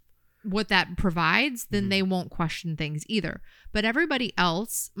 what that provides, then they won't question things either. But everybody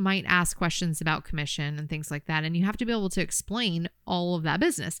else might ask questions about commission and things like that. And you have to be able to explain all of that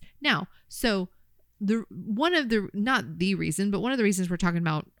business. Now, so one of the not the reason, but one of the reasons we're talking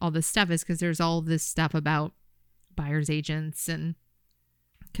about all this stuff is because there's all this stuff about buyer's agents and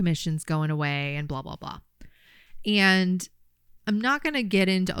commissions going away and blah blah blah. And I'm not going to get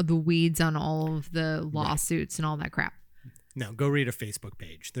into the weeds on all of the lawsuits and all that crap. No, go read a Facebook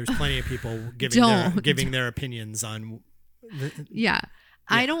page. There's plenty of people giving their opinions on. Yeah.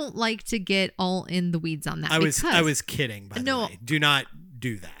 I don't like to get all in the weeds on that. I was kidding, by the way. Do not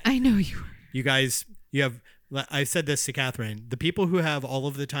do that. I know you were. You guys, I said this to Catherine. The people who have all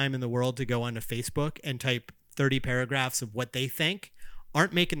of the time in the world to go onto Facebook and type 30 paragraphs of what they think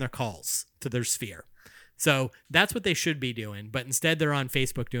aren't making their calls to their sphere. So that's what they should be doing. But instead, they're on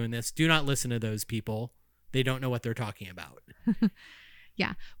Facebook doing this. Do not listen to those people. They don't know what they're talking about.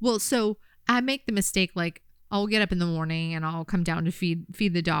 Yeah. Well, so I make the mistake, like, I'll get up in the morning and I'll come down to feed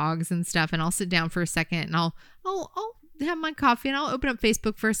the dogs and stuff, and I'll sit down for a second and I'll have my coffee and I'll open up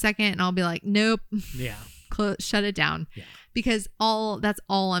Facebook for a second and I'll be like, nope. Yeah. Shut it down. Yeah. Because that's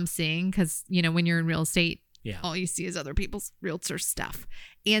all I'm seeing. Because, when you're in real estate, yeah, all you see is other people's realtor stuff.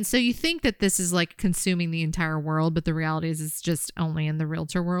 And so you think that this is like consuming the entire world, but the reality is it's just only in the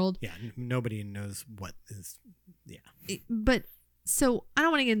realtor world. Yeah. Nobody knows what is. Yeah. But so I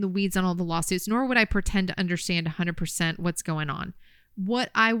don't want to get in the weeds on all the lawsuits, nor would I pretend to understand 100% what's going on.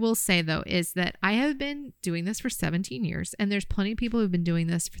 What I will say, though, is that I have been doing this for 17 years, and there's plenty of people who've been doing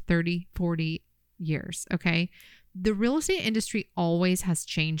this for 30, 40 years, okay? The real estate industry always has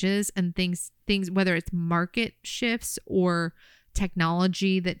changes and things, whether it's market shifts or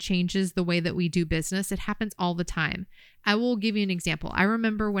technology that changes the way that we do business. It happens all the time. I will give you an example. I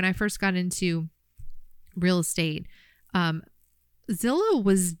remember when I first got into real estate, Zillow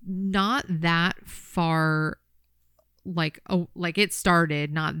was not that far, like it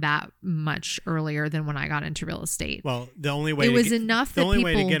started not that much earlier than when I got into real estate. Well, the only way way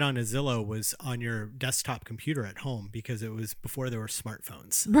to get on a Zillow was on your desktop computer at home, because it was before there were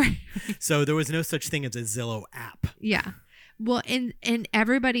smartphones. Right. So there was no such thing as a Zillow app. Yeah. Well, and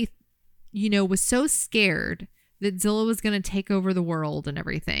everybody, was so scared that Zillow was going to take over the world and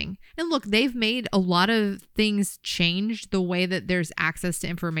everything. And look, they've made a lot of things change the way that there's access to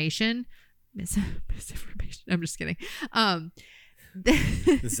information. Misinformation. I'm just kidding.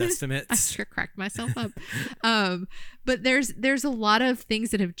 This estimates. I sure cracked myself up. But there's a lot of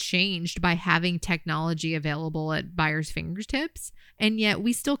things that have changed by having technology available at buyers' fingertips, and yet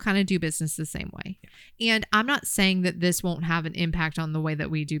we still kind of do business the same way. Yeah. And I'm not saying that this won't have an impact on the way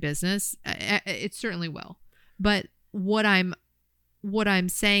that we do business. It certainly will. But what I'm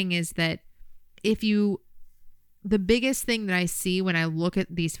saying is that the biggest thing that I see when I look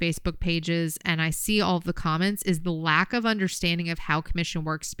at these Facebook pages and I see all of the comments is the lack of understanding of how commission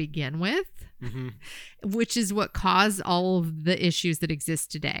works to begin with, which is what caused all of the issues that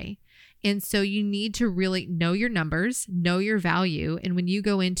exist today. And so you need to really know your numbers, know your value. And when you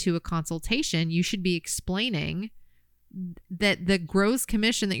go into a consultation, you should be explaining that the gross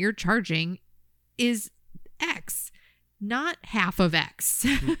commission that you're charging is X, not half of X.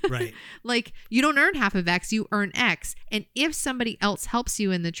 Right. Like, you don't earn half of X, you earn X. And if somebody else helps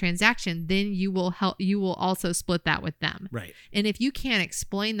you in the transaction, then you will also split that with them. Right. And if you can't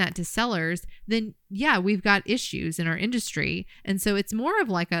explain that to sellers, then yeah, we've got issues in our industry. And so it's more of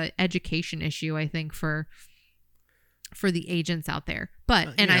like a education issue, I think, for the agents out there.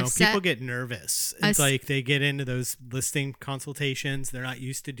 But people get nervous. It's like they get into those listing consultations. They're not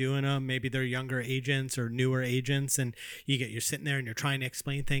used to doing them. Maybe they're younger agents or newer agents, and you're sitting there and you're trying to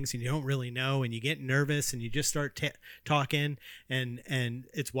explain things and you don't really know, and you get nervous and you just start talking. And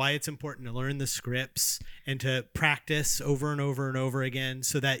it's why it's important to learn the scripts and to practice over and over and over again,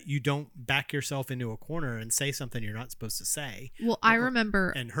 so that you don't back yourself into a corner and say something you're not supposed to say. Well, I remember,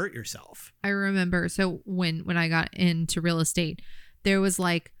 and hurt yourself. I remember. So when I got into real estate, there was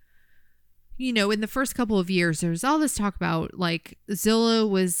like, in the first couple of years, there was all this talk about like Zillow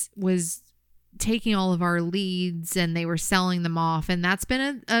was taking all of our leads and they were selling them off. And that's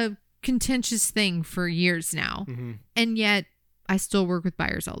been a contentious thing for years now. Mm-hmm. And yet I still work with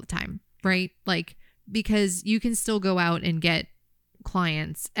buyers all the time, right? Like, because you can still go out and get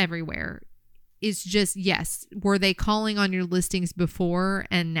clients everywhere. It's just, yes, were they calling on your listings before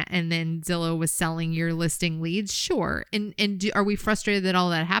and then Zillow was selling your listing leads? Sure. And are we frustrated that all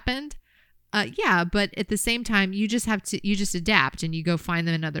that happened? Yeah, but at the same time, you just adapt and you go find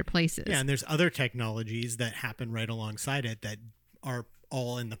them in other places. Yeah, and there's other technologies that happen right alongside it that are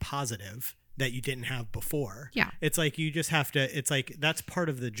all in the positive that you didn't have before. Yeah. It's like you just have to, it's like that's part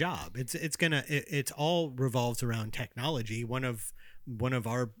of the job. It's all revolves around technology. One of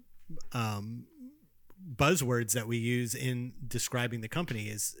our buzzwords that we use in describing the company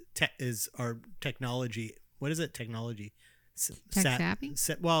is our technology. What is it? Technology. Tech savvy?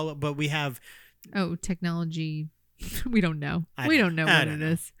 Well, but we have. Oh, technology. We don't know. I We don't- don't know I what don't it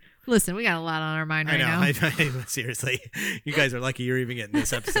know. is. Listen, we got a lot on our mind I right know. now. Seriously, you guys are lucky you're even getting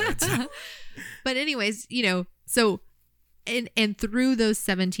this episode. So. But anyways, so and through those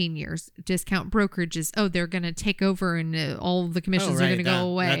 17 years, discount brokerages, they're going to take over and all the commissions are going to go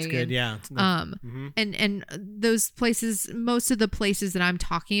away. That's good. And, Yeah. Mhm. and those places, most of the places that I'm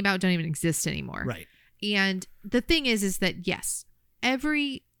talking about don't even exist anymore. Right. And the thing is that yes,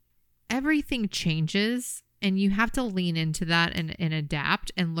 everything changes. And you have to lean into that and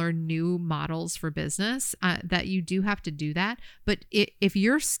adapt and learn new models for business, that you do have to do that. But if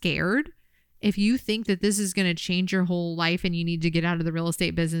you're scared, if you think that this is going to change your whole life and you need to get out of the real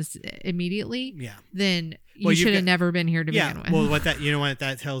estate business immediately, then you should have never been here to begin with. Well, what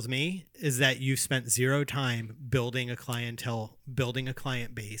that tells me is that you spent zero time building a clientele, building a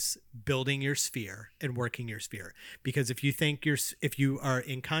client base, building your sphere, and working your sphere. Because if you are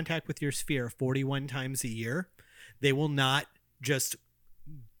in contact with your sphere 41 times a year, they will not just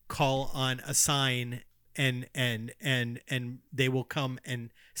call on a sign and they will come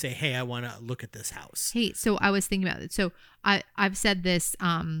and say, hey, I want to look at this house. Hey, so I was thinking about it. So I've said this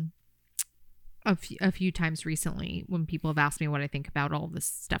a few times recently when people have asked me what I think about all this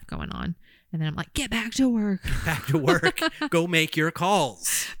stuff going on, and then I'm like, get back to work. Back to work. Go make your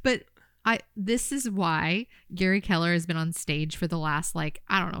calls. But this is why Gary Keller has been on stage for the last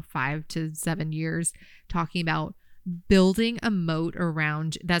 5 to 7 years talking about building a moat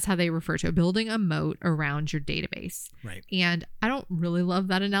around, that's how they refer to it, building a moat around your database. Right. And I don't really love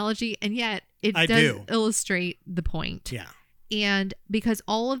that analogy, and yet it does illustrate the point. Yeah. And because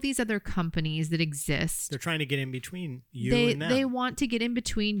all of these other companies that exist, they're trying to get in between you and them. They want to get in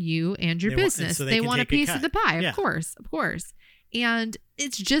between you and your business. So they can want a take piece of the pie, Yeah. of course. And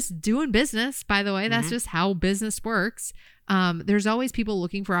it's just doing business, by the way. That's just how business works. There's always people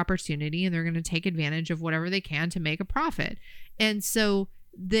looking for opportunity, and they're going to take advantage of whatever they can to make a profit. And so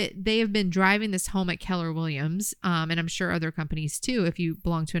they have been driving this home at Keller Williams, and I'm sure other companies too, if you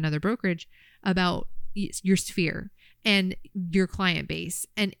belong to another brokerage, about your sphere and your client base.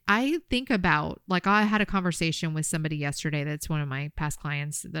 And I think about, I had a conversation with somebody yesterday that's one of my past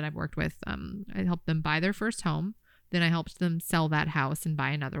clients that I've worked with. I helped them buy their first home. Then I helped them sell that house and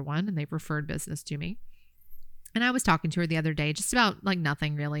buy another one, and they've referred business to me. And I was talking to her the other day just about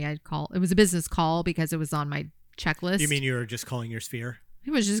nothing really. It was a business call because it was on my checklist. You mean you were just calling your sphere?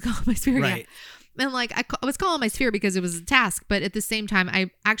 It was just calling my sphere, right? Yeah. And I was calling my sphere because it was a task, but at the same time,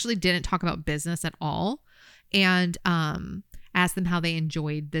 I actually didn't talk about business at all, and asked them how they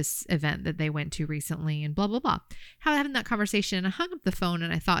enjoyed this event that they went to recently, and blah blah blah. Having that conversation, and I hung up the phone,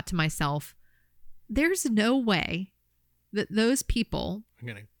 and I thought to myself, "There's no way that those people." I'm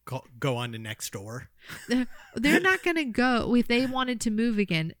gonna go on to next door. They're not going to go if they wanted to move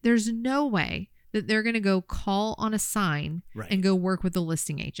again. There's no way that they're going to go call on a sign and go work with a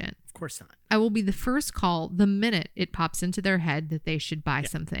listing agent. Of course not. I will be the first call the minute it pops into their head that they should buy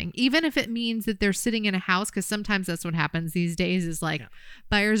something, even if it means that they're sitting in a house, because sometimes that's what happens these days is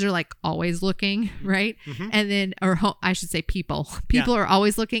buyers are always looking, right? Mm-hmm. And then, I should say people are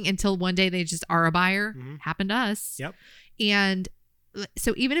always looking until one day they just are a buyer. Mm-hmm. Happened to us. Yep. And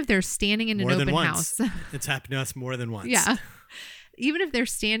so even if they're standing in an open house, it's happened to us more than once. Yeah. Even if they're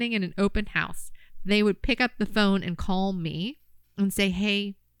standing in an open house, they would pick up the phone and call me and say,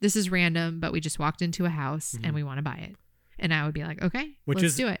 hey, this is random, but we just walked into a house and we want to buy it. And I would be like, okay,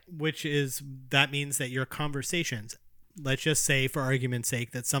 let's do it. That means that your conversations, let's just say for argument's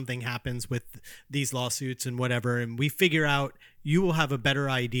sake that something happens with these lawsuits and whatever, and we figure out, you will have a better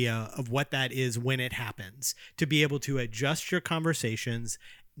idea of what that is when it happens, to be able to adjust your conversations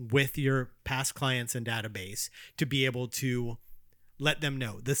with your past clients and database, to be able to let them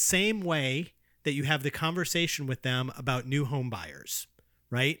know the same way that you have the conversation with them about new home buyers,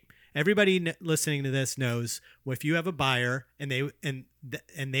 right? Everybody listening to this knows, well, if you have a buyer and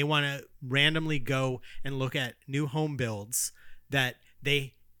they want to randomly go and look at new home builds, that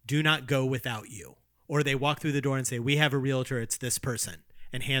they do not go without you, or they walk through the door and say, we have a realtor, it's this person,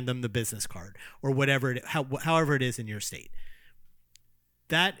 and hand them the business card or whatever however it is in your state.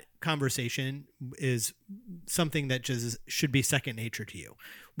 That conversation is something that just should be second nature to you.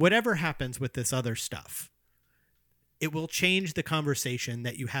 Whatever happens with this other stuff, it will change the conversation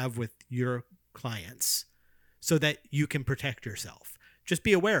that you have with your clients so that you can protect yourself. Just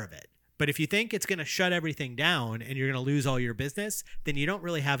be aware of it. But if you think it's going to shut everything down and you're going to lose all your business, then you don't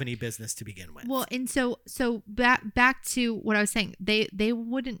really have any business to begin with. Well, and so back to what I was saying, they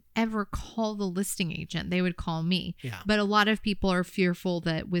wouldn't ever call the listing agent. They would call me. Yeah. But a lot of people are fearful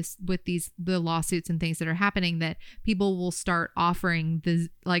that with the lawsuits and things that are happening, that people will start offering the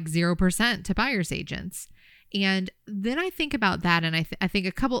 0% to buyer's agents. And then I think about that, and I think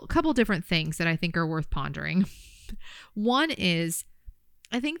a couple different things that I think are worth pondering. One is,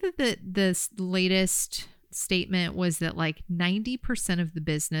 I think that the latest statement was that 90% of the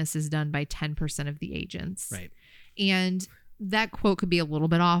business is done by 10% of the agents. Right. And that quote could be a little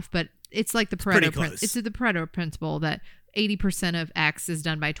bit off, but it's like the Pareto principle. It's the Pareto principle that 80% of X is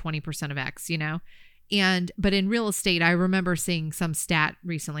done by 20% of X, but in real estate, I remember seeing some stat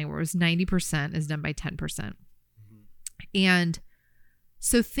recently where it was 90% is done by 10%. Mm-hmm. And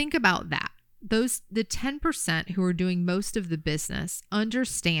so think about that. The 10% who are doing most of the business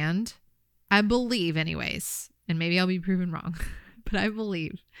understand, I believe anyways, and maybe I'll be proven wrong, but I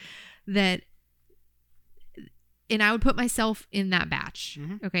believe that, and I would put myself in that batch,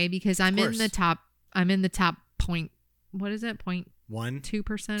 okay? Because I'm in the top point, what is it? 0.2%?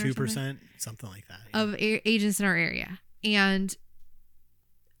 2%, something like that. Yeah. Of agents in our area. And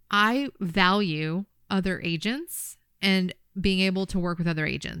I value other agents and being able to work with other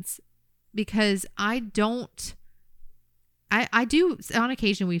agents. Because I do, on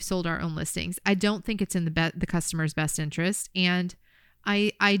occasion, we've sold our own listings. I don't think it's in the customer's best interest. And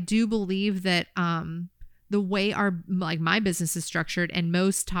I do believe that the way my business is structured and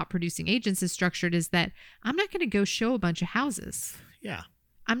most top producing agents is structured is that I'm not going to go show a bunch of houses. Yeah.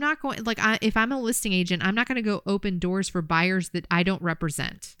 I'm not going, if I'm a listing agent, I'm not going to go open doors for buyers that I don't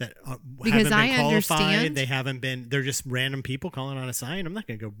represent. That because haven't been I qualified. understand They haven't been, they're just random people calling on a sign. I'm not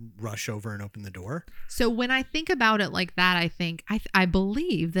going to go rush over and open the door. So when I think about it like that, I think, I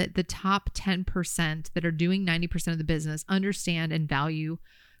believe that the top 10% that are doing 90% of the business understand and value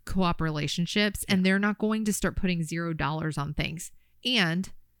co-op relationships, and they're not going to start putting $0 on things.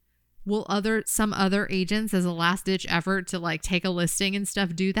 And will some other agents, as a last ditch effort to take a listing and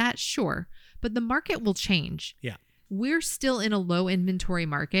stuff, do that? Sure. But the market will change. Yeah. We're still in a low inventory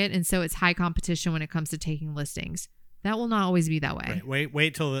market. And so it's high competition when it comes to taking listings. That will not always be that way. Right.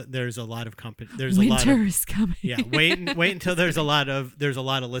 Wait till there's a lot of Winter is coming. Yeah. Wait until there's a lot of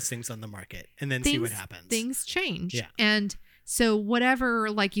listings on the market, and then see what happens. Things change. Yeah. And so whatever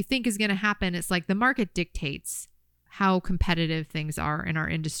you think is going to happen, it's the market dictates how competitive things are in our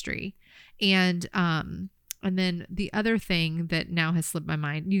industry. And then the other thing that now has slipped my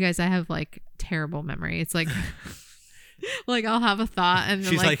mind, you guys, I have terrible memory. It's I'll have a thought and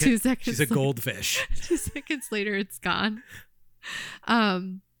then 2 seconds. She's a goldfish. 2 seconds later, it's gone.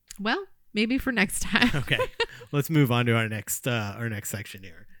 Well, maybe for next time. Okay. Let's move on to our next section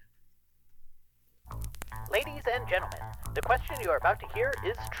here. Ladies and gentlemen, the question you are about to hear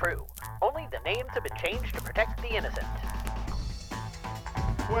is true. Only the names have been changed to protect the innocent.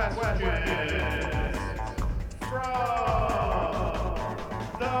 Questions from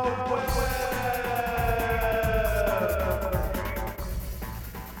the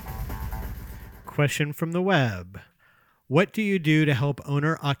web. Question from the web. What do you do to help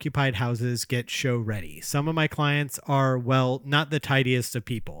owner-occupied houses get show ready? Some of my clients are, not the tidiest of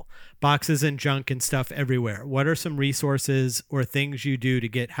people. Boxes and junk and stuff everywhere. What are some resources or things you do to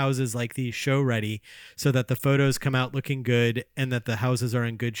get houses like these show ready so that the photos come out looking good and that the houses are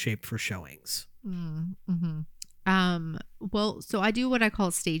in good shape for showings? Mm-hmm. So I do what I call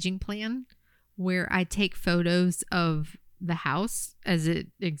a staging plan, where I take photos of the house as it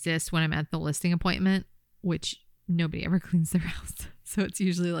exists when I'm at the listing appointment, which nobody ever cleans their house. So it's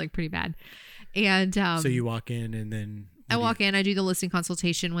usually pretty bad. And so you walk in and then I walk in, I do the listing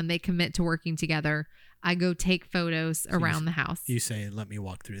consultation. When they commit to working together, I go take photos around the house. You say, let me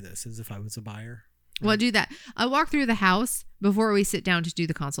walk through this as if I was a buyer. Right? Well, I do that. I walk through the house before we sit down to do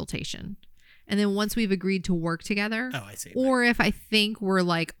the consultation. And then once we've agreed to work together, I see. Or if I think we're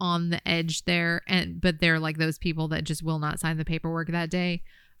on the edge there, but they're those people that just will not sign the paperwork that day,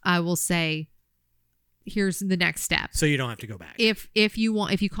 I will say, here's the next step. So you don't have to go back. If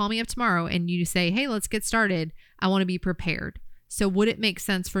you call me up tomorrow and you say, hey, let's get started, I want to be prepared. So would it make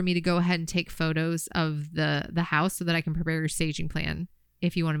sense for me to go ahead and take photos of the house so that I can prepare your staging plan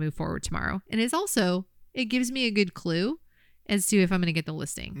if you want to move forward tomorrow? And it gives me a good clue as to if I'm going to get the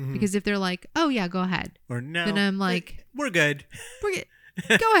listing. Mm-hmm. Because if they're oh yeah, go ahead. Or no. Then I'm we're good. We're good.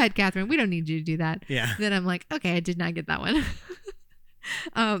 Go ahead, Catherine. We don't need you to do that. Yeah. Then I'm okay, I did not get that one.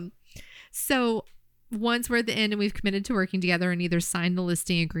 So once we're at the end and we've committed to working together and either signed the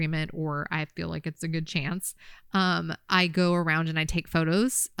listing agreement or I feel like it's a good chance, I go around and I take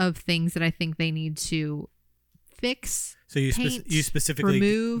photos of things that I think they need to fix. So you paint, you specifically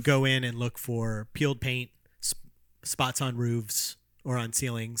remove. go in and look for peeled paint, spots on roofs or on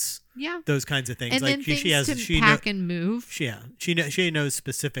ceilings, Yeah. those kinds of things. And like then things she has, to she pack and move. she knows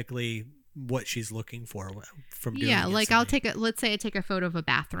specifically what she's looking for from doing. Yeah, it, like so let's say I take a photo of a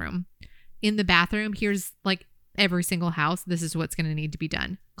bathroom. In the bathroom, here's like every single house. This is what's going to need to be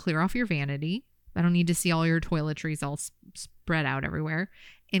done. Clear off your vanity. I don't need to see all your toiletries all spread out everywhere.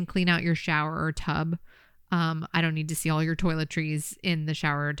 And clean out your shower or tub. I don't need to see all your toiletries in the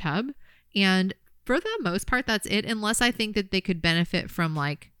shower or tub. And for the most part, that's it. Unless I think that they could benefit from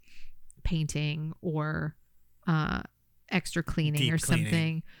like painting or extra cleaning Deep or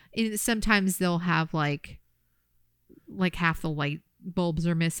cleaning. something. Sometimes they'll have like half the light bulbs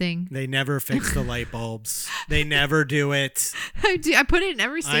are missing. They never fix the light bulbs. They never do it. I put it in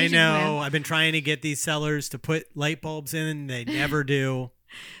every I staging know. plan. I've been trying to get these sellers to put light bulbs in, and they never do.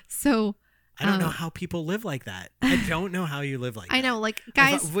 So I don't know how people live like that. I don't know how you live like that. I know, like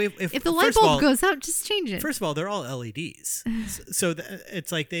guys, if the light first of bulb all- goes out, just change it. First of all, they're all LEDs, so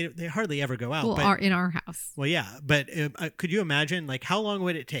it's like they hardly ever go out. Well, but, in our house. well, yeah, but could you imagine like how long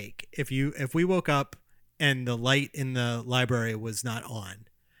would it take if we woke up and the light in the library was not on?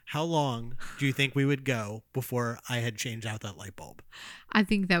 How long do you think we would go before I had changed out that light bulb? I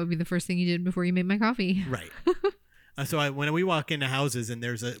think that would be the first thing you did before you made my coffee. Right. So when we walk into houses and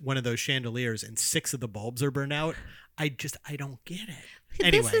there's one of those chandeliers and 6 of the bulbs are burned out, I don't get it.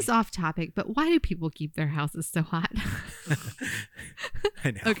 Anyway, This is off topic, but why do people keep their houses so hot?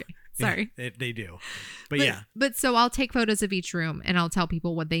 I know. Okay, sorry. They do, but yeah, But so I'll take photos of each room and I'll tell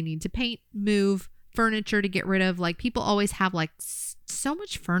people what they need to paint, move, furniture to get rid of. Like people always have like so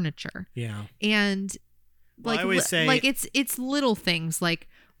much furniture, yeah. and Well, like I always say- like it's little things like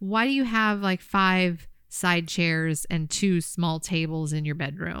why do you have like 5 side chairs and 2 small tables in your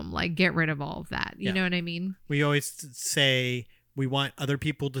bedroom? Like get rid of all of that. You Yeah. know what I mean? We always say we want other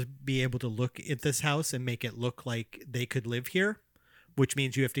people to be able to look at this house and make it look like they could live here, which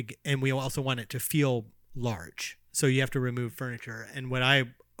means you have to, and we also want it to feel large. So you have to remove furniture. And what I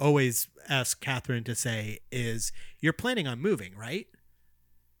always ask Catherine to say is, you're planning on moving, right?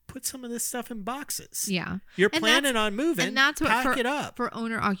 Put some of this stuff in boxes. Yeah. You're And planning on moving. And that's what pack it up. for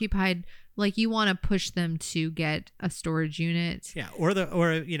owner occupied, like you want to push them to get a storage unit. Yeah, or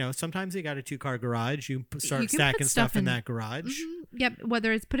sometimes they got a 2-car garage. You start You can stacking put stuff stuff in in- that garage. Mhm. Yep.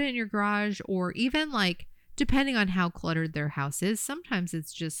 Whether it's put it in your garage or even like, depending on how cluttered their house is, sometimes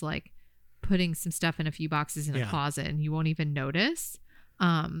it's just like putting some stuff in a few boxes in a Yeah. closet and you won't even notice.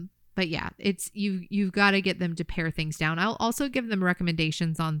 But yeah, it's you've got to get them to pare things down. I'll also give them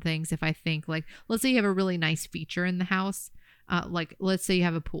recommendations on things if I think like, let's say you have a really nice feature in the house, like let's say you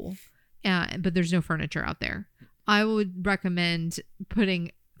have a pool, but there's no furniture out there. I would recommend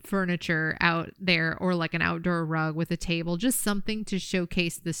putting furniture out there or like an outdoor rug with a table, just something to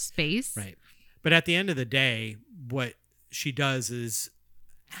showcase the space. Right. But at the end of the day, what she does is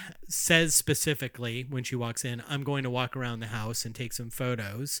says specifically when she walks in, I'm going to walk around the house and take some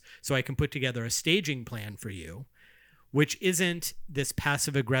photos so I can put together a staging plan for you, which isn't this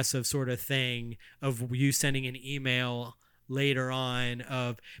passive aggressive sort of thing of you sending an email later on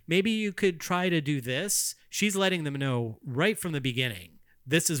of maybe you could try to do this. She's letting them know right from the beginning,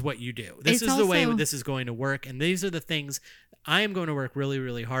 this is what you do. This It's is the way also- this is going to work. And these are the things I am going to work really,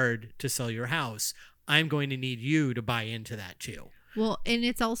 really hard to sell your house. I'm going to need you to buy into that too. Well, and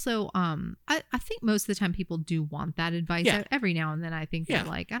it's also, I think most of the time people do want that advice. Yeah. Every now and then I think Yeah.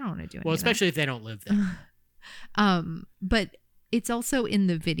 they're like, I don't want to do it. Well, especially if they don't live there. But it's also in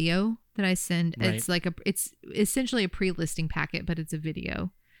the video that I send. Right. It's like it's essentially a pre-listing packet, but it's a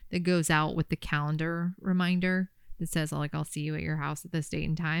video that goes out with the calendar reminder that says like, I'll see you at your house at this date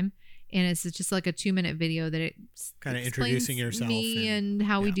and time. And it's just like a 2-minute video that it Kind of explains introducing yourself me and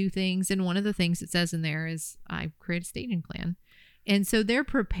how we yeah. do things. And one of the things it says in there is I create a staging plan. And so they're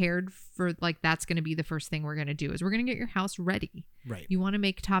prepared for like, that's going to be the first thing we're going to do is we're going to get your house ready. Right. You want to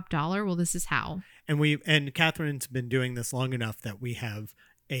make top dollar? Well, this is how. And Catherine's been doing this long enough that we have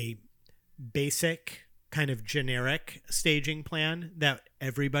a basic kind of generic staging plan that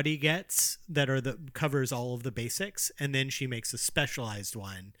everybody gets that covers all of the basics, and then she makes a specialized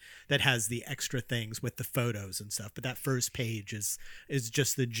one that has the extra things with the photos and stuff. But that first page is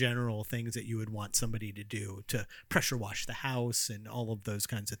just the general things that you would want somebody to do to pressure wash the house and all of those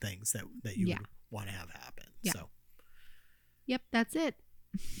kinds of things that you Yeah. would want to have happen. Yeah. So Yep, that's it.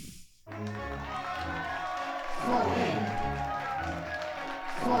 Flow in.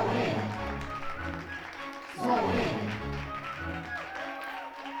 Flow in.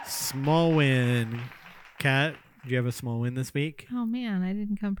 Small win. Kat, do you have a small win this week? Oh man, I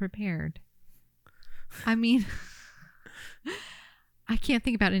didn't come prepared. I mean, I can't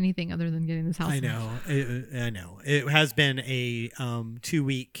think about anything other than getting this house. I know. It has been a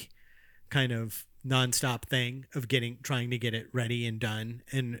 2-week kind of nonstop thing of trying to get it ready and done,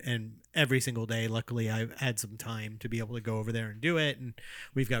 and every single day. Luckily, I've had some time to be able to go over there and do it, and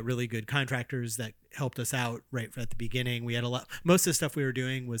we've got really good contractors that helped us out right at the beginning. We had most of the stuff we were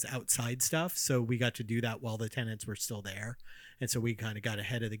doing was outside stuff, so we got to do that while the tenants were still there, and so we kind of got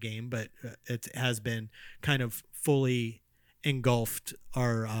ahead of the game. But it has been kind of fully engulfed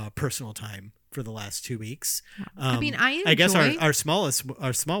our personal time for the last 2 weeks. I mean, I guess our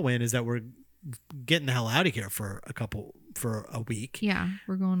small win is that we're getting the hell out of here for a week. Yeah,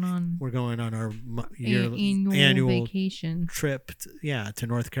 we're going on our annual vacation trip to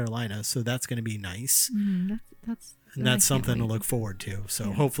North Carolina, so that's going to be nice. That's something to look forward to.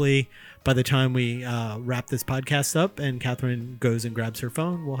 So hopefully by the time we wrap this podcast up and Catherine goes and grabs her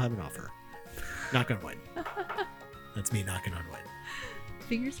phone, we'll have an offer. Knock on wood. That's me knocking on wood.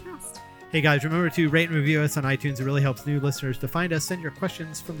 Fingers crossed. Hey guys, remember to rate and review us on iTunes. It really helps new listeners to find us. Send your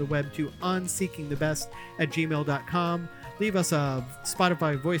questions from the web to onseekingthebest@gmail.com. Leave us a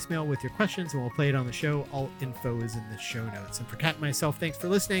Spotify voicemail with your questions and we'll play it on the show. All info is in the show notes. And for Kat and myself, thanks for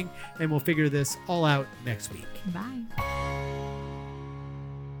listening, and we'll figure this all out next week. Bye.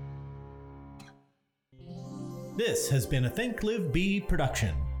 This has been a Think Live Be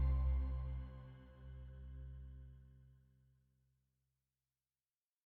production.